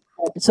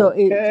So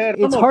It it's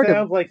almost hard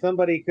sounds to. like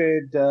somebody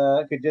could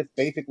just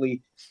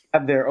basically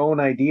have their own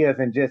ideas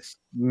and just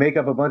make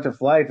up a bunch of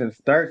slides and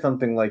start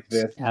something like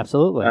this.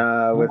 Absolutely.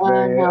 With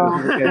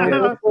No, people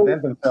no, just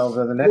present themselves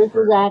as an this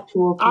expert. is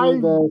actual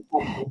through the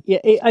company.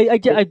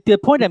 Yeah, the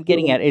point I'm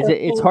getting at is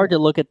it's hard to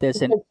look at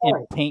this and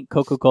paint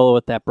Coca-Cola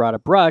with that broad a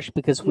brush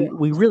because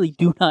we really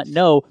do not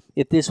know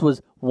if this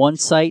was one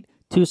site,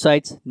 two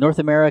sites, North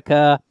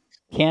America,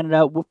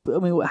 Canada. I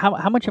mean,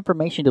 how much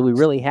information do we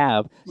really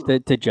have to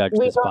judge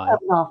We this don't by? have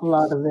an awful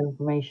lot of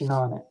information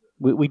on it.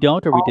 We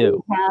don't, or we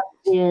do? All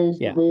we have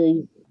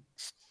is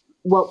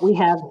what we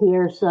have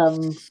here,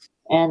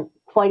 and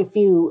quite a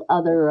few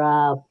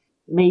other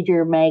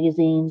major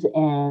magazines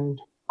and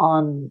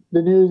on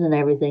the news and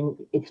everything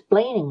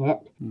explaining it.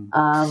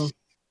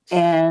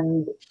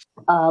 And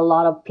a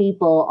lot of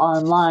people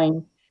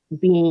online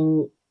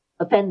being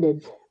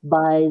offended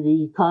by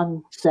the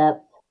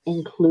concept,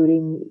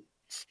 including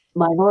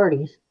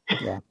minorities.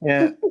 Yeah,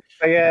 and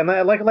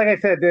like I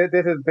said,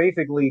 this is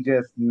basically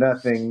just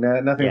nothing.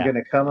 Nothing's going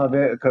to come of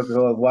it.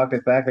 Coca-Cola's walked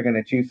it back. They're going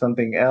to choose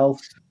something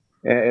else.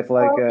 It's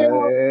like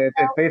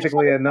it's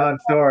basically a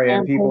non-story,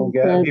 and people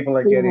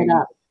are getting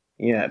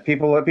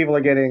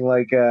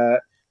like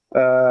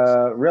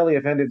really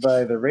offended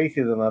by the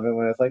racism of it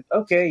when it's like,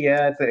 okay,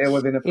 yeah, it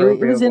was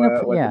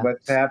inappropriate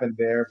what's happened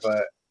there,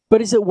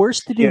 But is it worse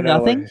to do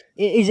nothing?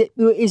 Is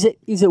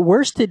it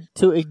worse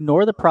to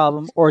ignore the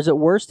problem, or is it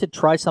worse to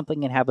try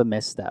something and have a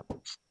misstep?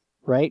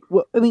 Right?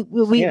 Well, I mean,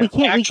 we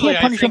can't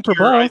punish them for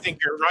both. I think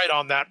you're right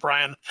on that,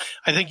 Brian.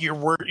 I think you're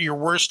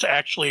worse to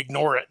actually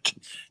ignore it.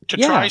 To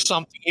try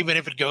something, even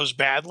if it goes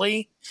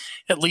badly,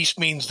 at least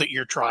means that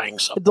you're trying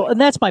something.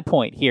 And that's my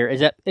point here: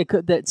 is that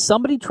that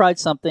somebody tried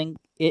something,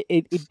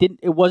 it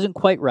wasn't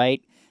quite right.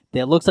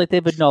 It looks like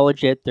they've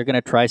acknowledged it. They're going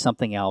to try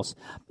something else.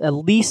 At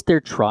least they're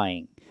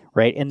trying.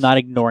 Right, and not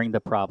ignoring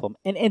the problem,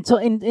 and so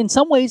in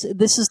some ways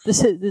this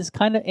is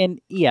kind of and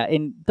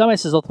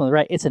Dumbass is ultimately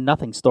right. It's a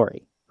nothing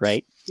story,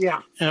 right? Yeah.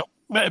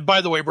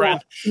 By the way, Brian,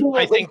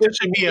 I think this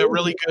would be a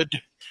really good.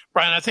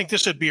 Brian, I think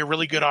this would be a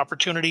really good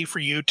opportunity for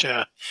you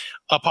to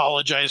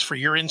apologize for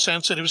your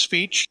insensitive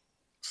speech.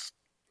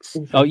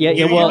 Oh yeah.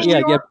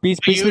 Be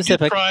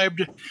specific.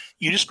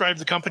 You described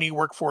the company you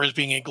work for as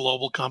being a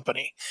global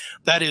company.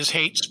 That is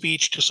hate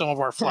speech to some of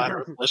our flat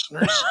Earth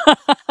listeners.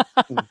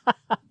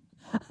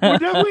 We're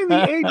definitely in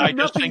the age I of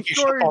just nothing think you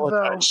should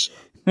stories,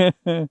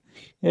 apologize.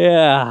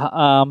 Yeah,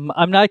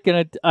 I'm not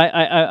gonna.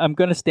 I'm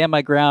gonna stand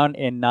my ground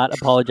and not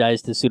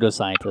apologize to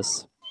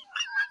pseudoscientists.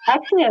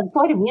 Actually, I'm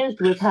quite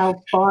amused with how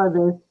far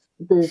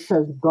this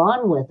has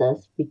gone with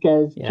us,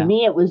 because to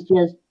me it was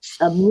just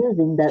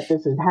amusing that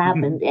this has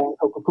happened and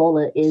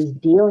Coca-Cola is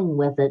dealing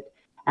with it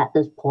at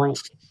this point.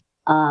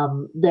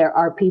 There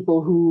are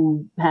people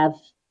who have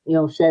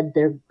said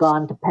they're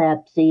gone to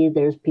Pepsi.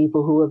 There's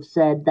people who have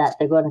said that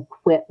they're going to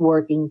quit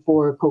working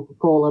for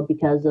Coca-Cola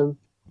because of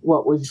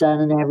what was done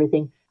and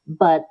everything.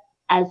 But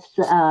as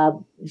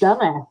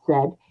Dumbass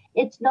said,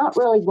 it's not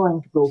really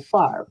going to go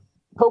far.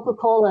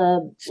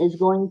 Coca-Cola is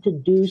going to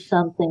do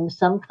something,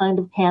 some kind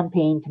of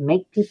campaign to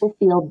make people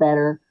feel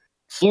better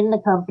in the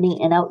company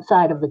and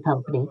outside of the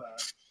company.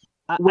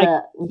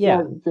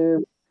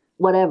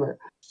 Whatever.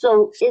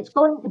 So it's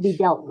going to be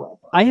dealt with.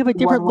 I have a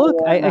different look.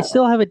 I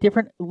still have a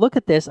different look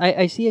at this.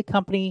 I see a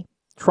company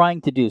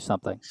trying to do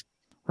something,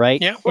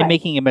 right? Yeah. And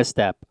making a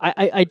misstep.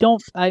 I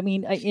don't. I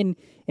mean,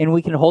 and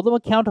we can hold them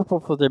accountable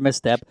for their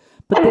misstep,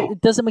 but it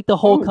doesn't make the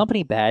whole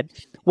company bad.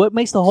 What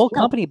makes the whole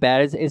company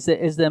bad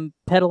is them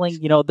peddling,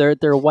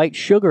 their white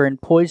sugar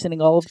and poisoning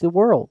all of the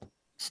world.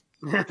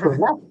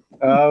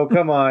 Oh,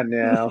 come on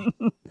now.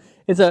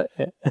 It's a.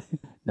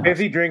 No.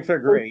 Fizzy drinks are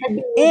great.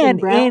 And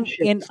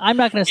I'm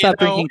not going to stop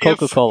drinking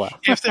Coca-Cola.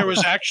 If there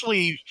was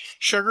actually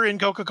sugar in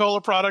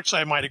Coca-Cola products,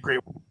 I might agree.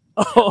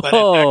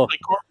 Oh.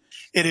 But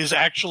it is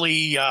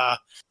actually high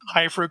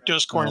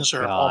fructose corn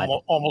syrup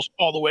almost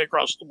all the way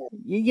across the board.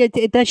 Yeah,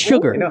 that's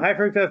sugar. High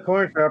fructose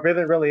corn syrup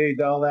isn't really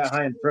all that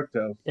high in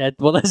fructose.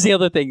 Well, that's the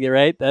other thing,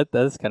 right?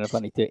 That's kind of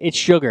funny too. It's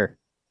sugar.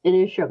 It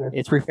is sugar.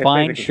 It's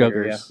refined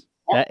sugars.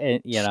 Sugar,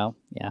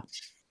 yeah.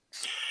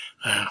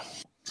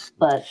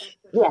 But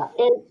yeah,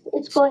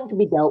 it's going to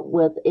be dealt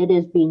with. It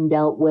is being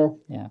dealt with.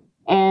 Yeah.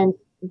 And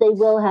they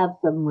will have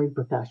some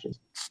repercussions.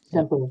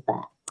 Simple as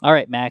that. All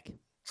right, Mac.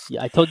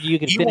 Yeah, I told you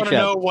can finish up. You want to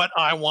know what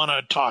I want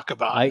to talk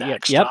about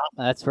next? Yep,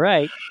 that's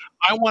right.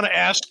 I want to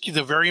ask you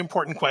the very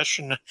important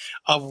question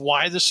of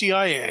why the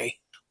CIA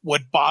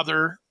would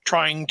bother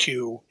trying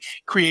to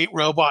create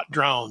robot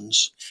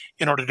drones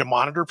in order to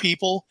monitor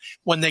people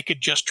when they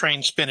could just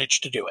train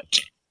spinach to do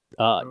it.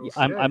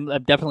 I'm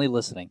definitely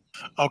listening.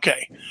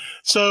 Okay.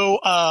 So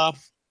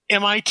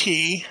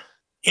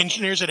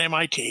engineers at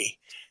MIT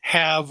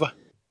have,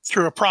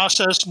 through a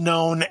process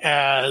known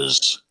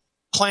as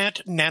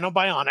plant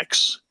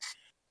nanobionics,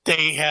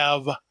 they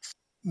have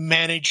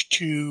managed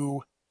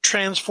to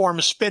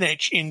transform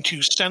spinach into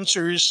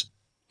sensors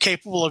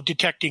capable of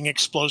detecting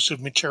explosive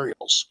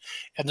materials.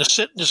 And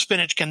the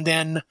spinach can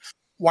then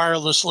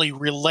wirelessly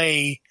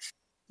relay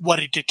what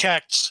it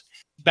detects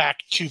back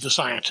to the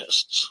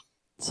scientists.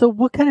 So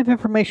what kind of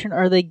information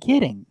are they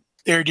getting?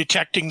 They're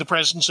detecting the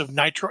presence of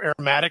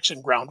nitroaromatics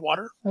in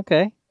groundwater.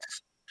 Okay.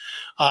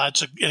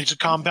 It's a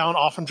compound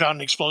often found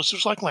in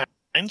explosives like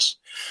landmines.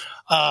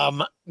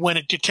 When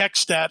it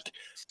detects that,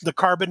 the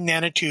carbon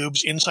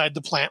nanotubes inside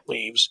the plant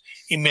leaves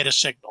emit a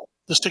signal.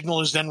 The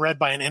signal is then read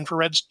by an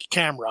infrared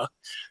camera,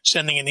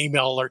 sending an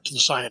email alert to the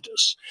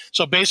scientists.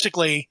 So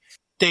basically,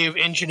 they have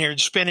engineered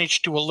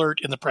spinach to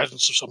alert in the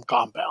presence of some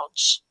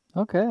compounds.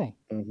 Okay.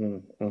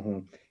 Mm-hmm, mm-hmm.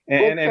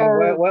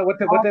 And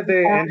what did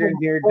they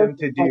engineer them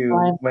to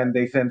do when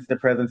they sense the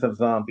presence of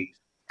zombies?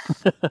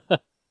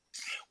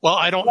 Well,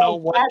 I don't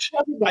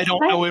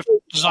know if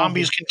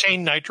zombies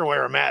contain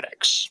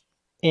nitroaromatics.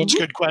 It's a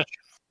good question.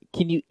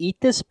 Can you eat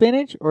the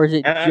spinach, or is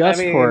it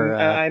just for?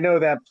 I know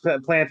that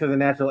plants are the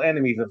natural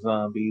enemies of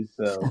zombies.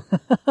 So,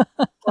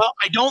 well,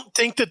 I don't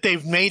think that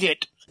they've made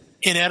it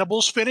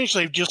inedible spinach.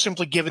 They've just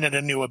simply given it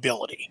a new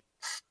ability.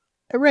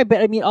 Right,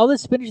 but I mean, all the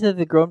spinach that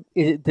they've grown,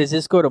 does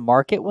this go to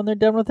market when they're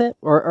done with it,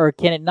 or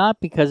can it not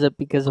because of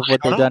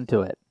what they've done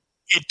to it?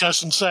 It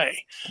doesn't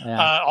say.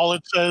 Yeah. All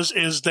it says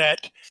is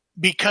that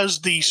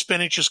because the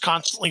spinach is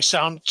constantly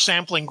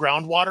sampling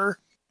groundwater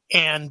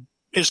and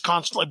is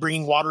constantly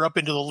bringing water up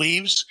into the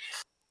leaves,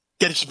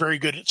 that it's very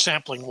good at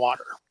sampling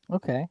water.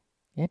 Okay,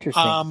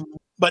 interesting.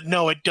 But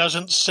no, it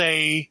doesn't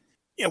say.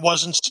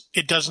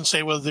 It doesn't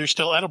say whether they're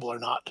still edible or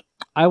not.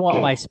 I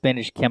want my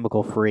spinach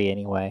chemical free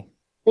anyway.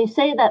 They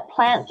say that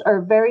plants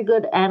are very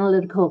good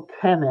analytical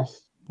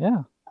chemists.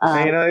 Yeah.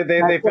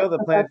 They fill the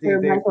plants these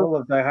days full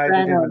of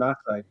dihydrogen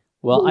monoxide.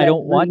 Well, I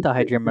don't want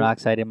dihydrogen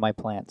monoxide in my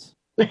plants.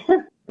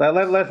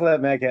 Let's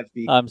let Magcat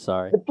speak. I'm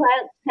sorry. The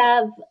plants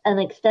have an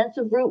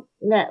extensive root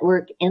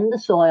network in the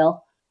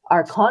soil,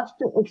 are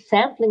constantly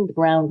sampling the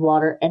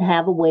groundwater, and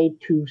have a way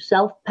to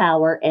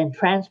self-power and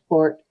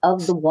transport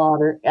of the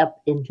water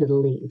up into the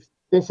leaves.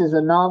 This is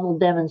a novel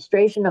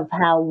demonstration of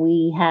how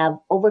we have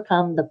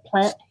overcome the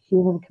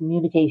plant-human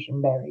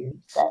communication barrier,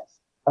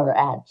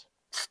 adds.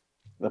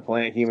 The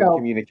plant-human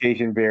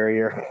communication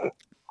barrier.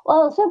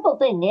 Well, the simple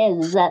thing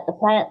is that the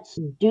plants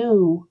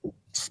do,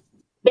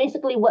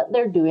 basically what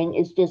they're doing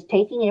is just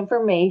taking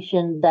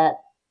information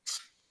that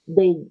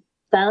they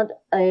found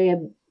They're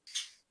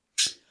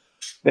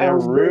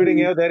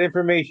rooting out that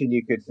information,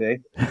 you could say.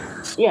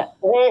 Yeah,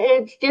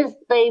 it's just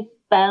they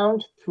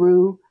found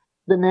through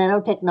the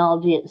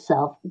nanotechnology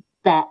itself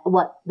that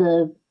what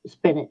the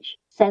spinach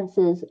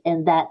senses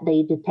and that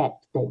they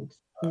detect things.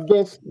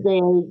 This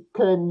they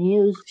can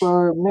use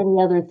for many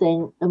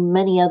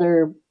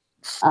other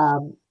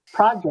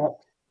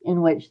projects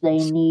in which they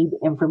need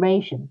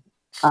information.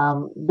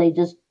 They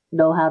just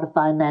know how to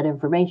find that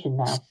information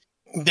now.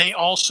 They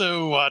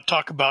also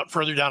talk about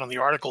further down in the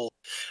article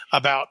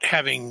about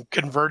having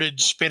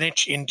converted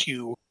spinach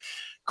into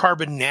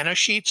carbon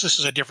nanosheets. This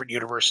is a different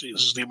university.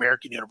 This is the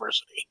American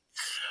University.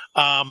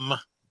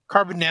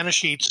 Carbon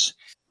nanosheets,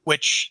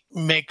 which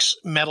makes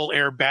metal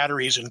air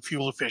batteries and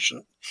fuel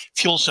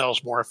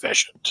cells more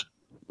efficient.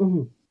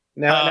 Mm-hmm.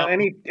 Now,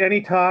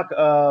 any talk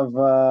of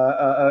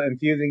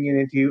infusing it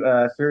into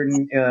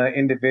certain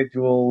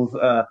individuals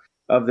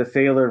of the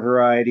sailor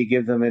variety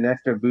gives them an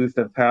extra boost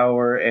of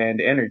power and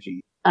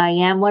energy. I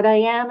am what I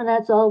am, and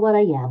that's all what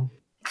I am.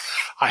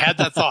 I had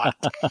that thought.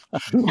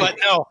 But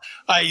no,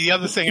 the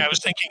other thing I was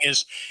thinking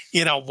is,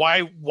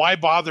 why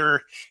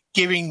bother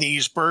giving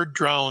these bird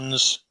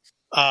drones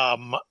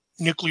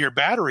nuclear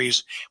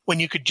batteries when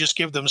you could just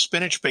give them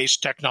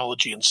spinach-based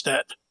technology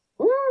instead?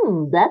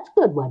 That's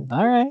a good one.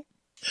 All right.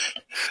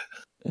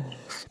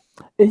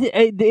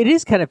 It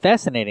is kind of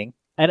fascinating.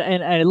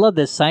 And I love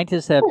this.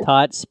 Scientists have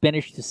taught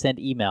spinach to send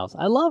emails.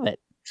 I love it.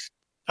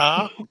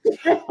 I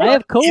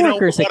have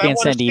coworkers that can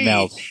send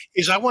emails.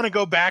 I want to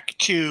go back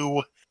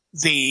to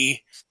the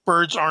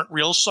Birds Aren't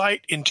Real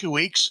site in 2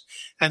 weeks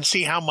and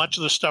see how much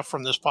of the stuff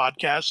from this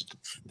podcast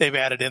they've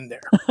added in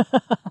there.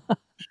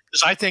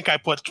 Because I think I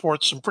put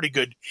forth some pretty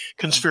good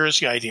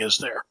conspiracy ideas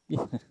there.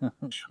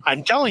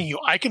 I'm telling you,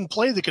 I can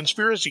play the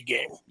conspiracy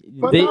game.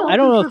 I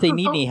don't know if they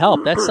need any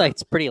help. That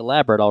site's pretty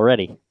elaborate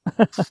already.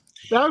 That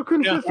would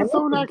consist of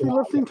someone actually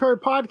listening to our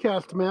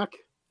podcast, Mac.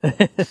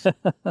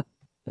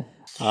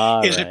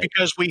 Is it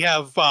because we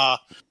have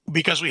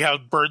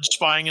birds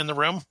spying in the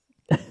room?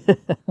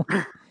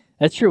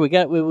 That's true.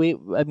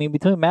 I mean,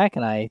 between Mac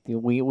and I,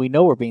 we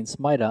know we're being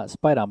spied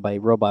on by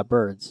robot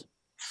birds.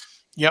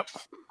 Yep.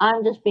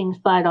 I'm just being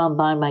spied on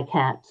by my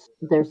cats.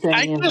 They're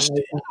sending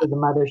information to the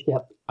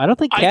mothership. I don't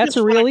think cats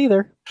are real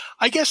either.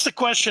 I guess the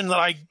question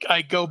that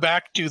I go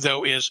back to,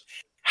 though, is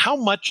how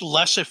much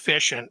less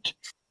efficient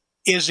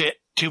is it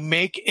to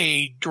make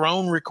a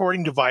drone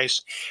recording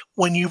device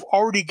when you've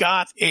already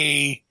got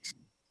a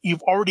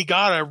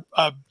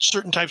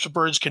certain types of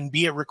birds can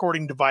be a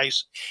recording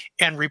device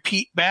and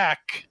repeat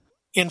back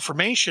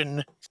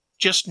information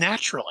just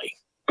naturally.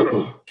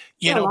 Brian,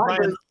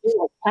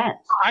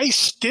 I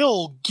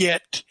still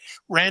get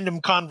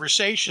random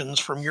conversations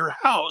from your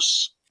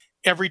house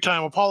every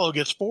time Apollo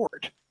gets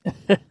bored.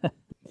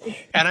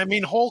 And I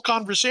mean whole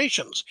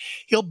conversations.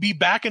 He'll be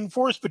back and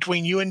forth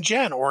between you and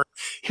Jen, or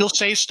he'll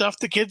say stuff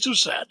the kids have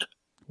said.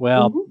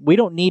 Well, Mhm. we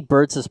don't need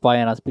birds to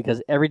spy on us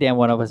because every damn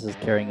one of us is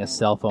carrying a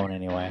cell phone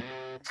anyway.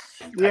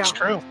 That's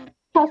true.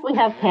 Plus, we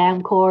have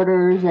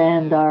camcorders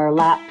and our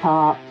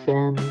laptops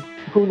and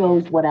who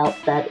knows what else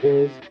that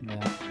is. Yeah.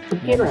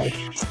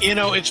 Computerized. You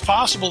know, it's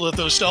possible that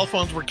those cell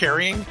phones we're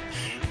carrying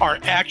are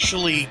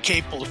actually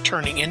capable of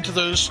turning into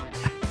those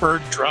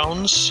bird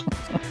drones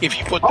if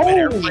you put them in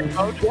airplane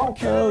mode.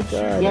 Yes. Oh,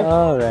 God. Yes.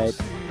 All right.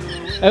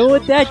 And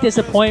with that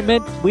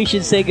disappointment, we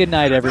should say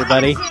goodnight,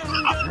 everybody.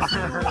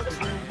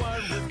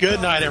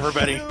 Good night,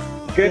 everybody.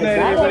 Good night,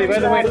 everybody. By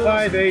the way,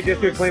 five,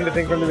 just to explain the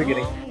thing from the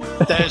beginning.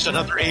 That is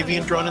another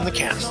avian drone in the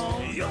can.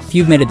 If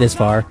you've made it this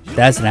far,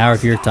 that's an hour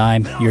of your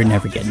time you're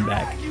never getting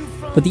back.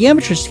 But the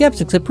Amateur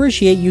Skeptics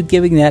appreciate you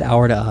giving that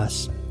hour to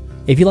us.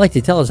 If you'd like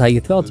to tell us how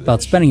you felt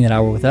about spending that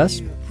hour with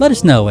us, let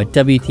us know at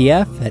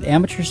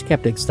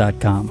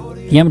WTF@amateurskeptics.com.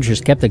 The Amateur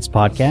Skeptics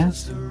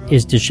podcast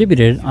is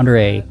distributed under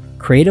a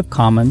Creative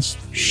Commons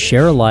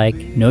Share-alike,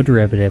 no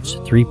derivatives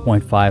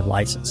 3.5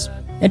 license.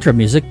 Intro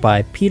music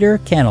by Peter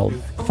Canold.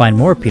 Find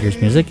more of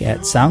Peter's music at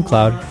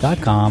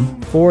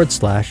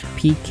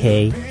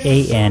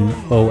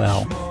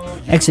soundcloud.com/PKANOL.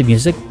 Exit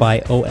music by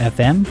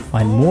OFM.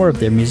 Find more of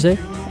their music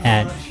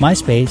at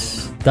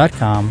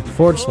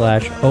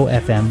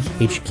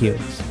myspace.com/OFMHQ.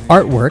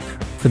 Artwork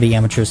for the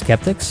Amateur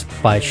Skeptics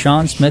by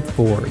Sean Smith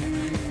Ford.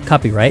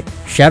 Copyright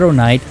Shadow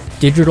Knight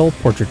Digital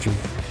Portraiture.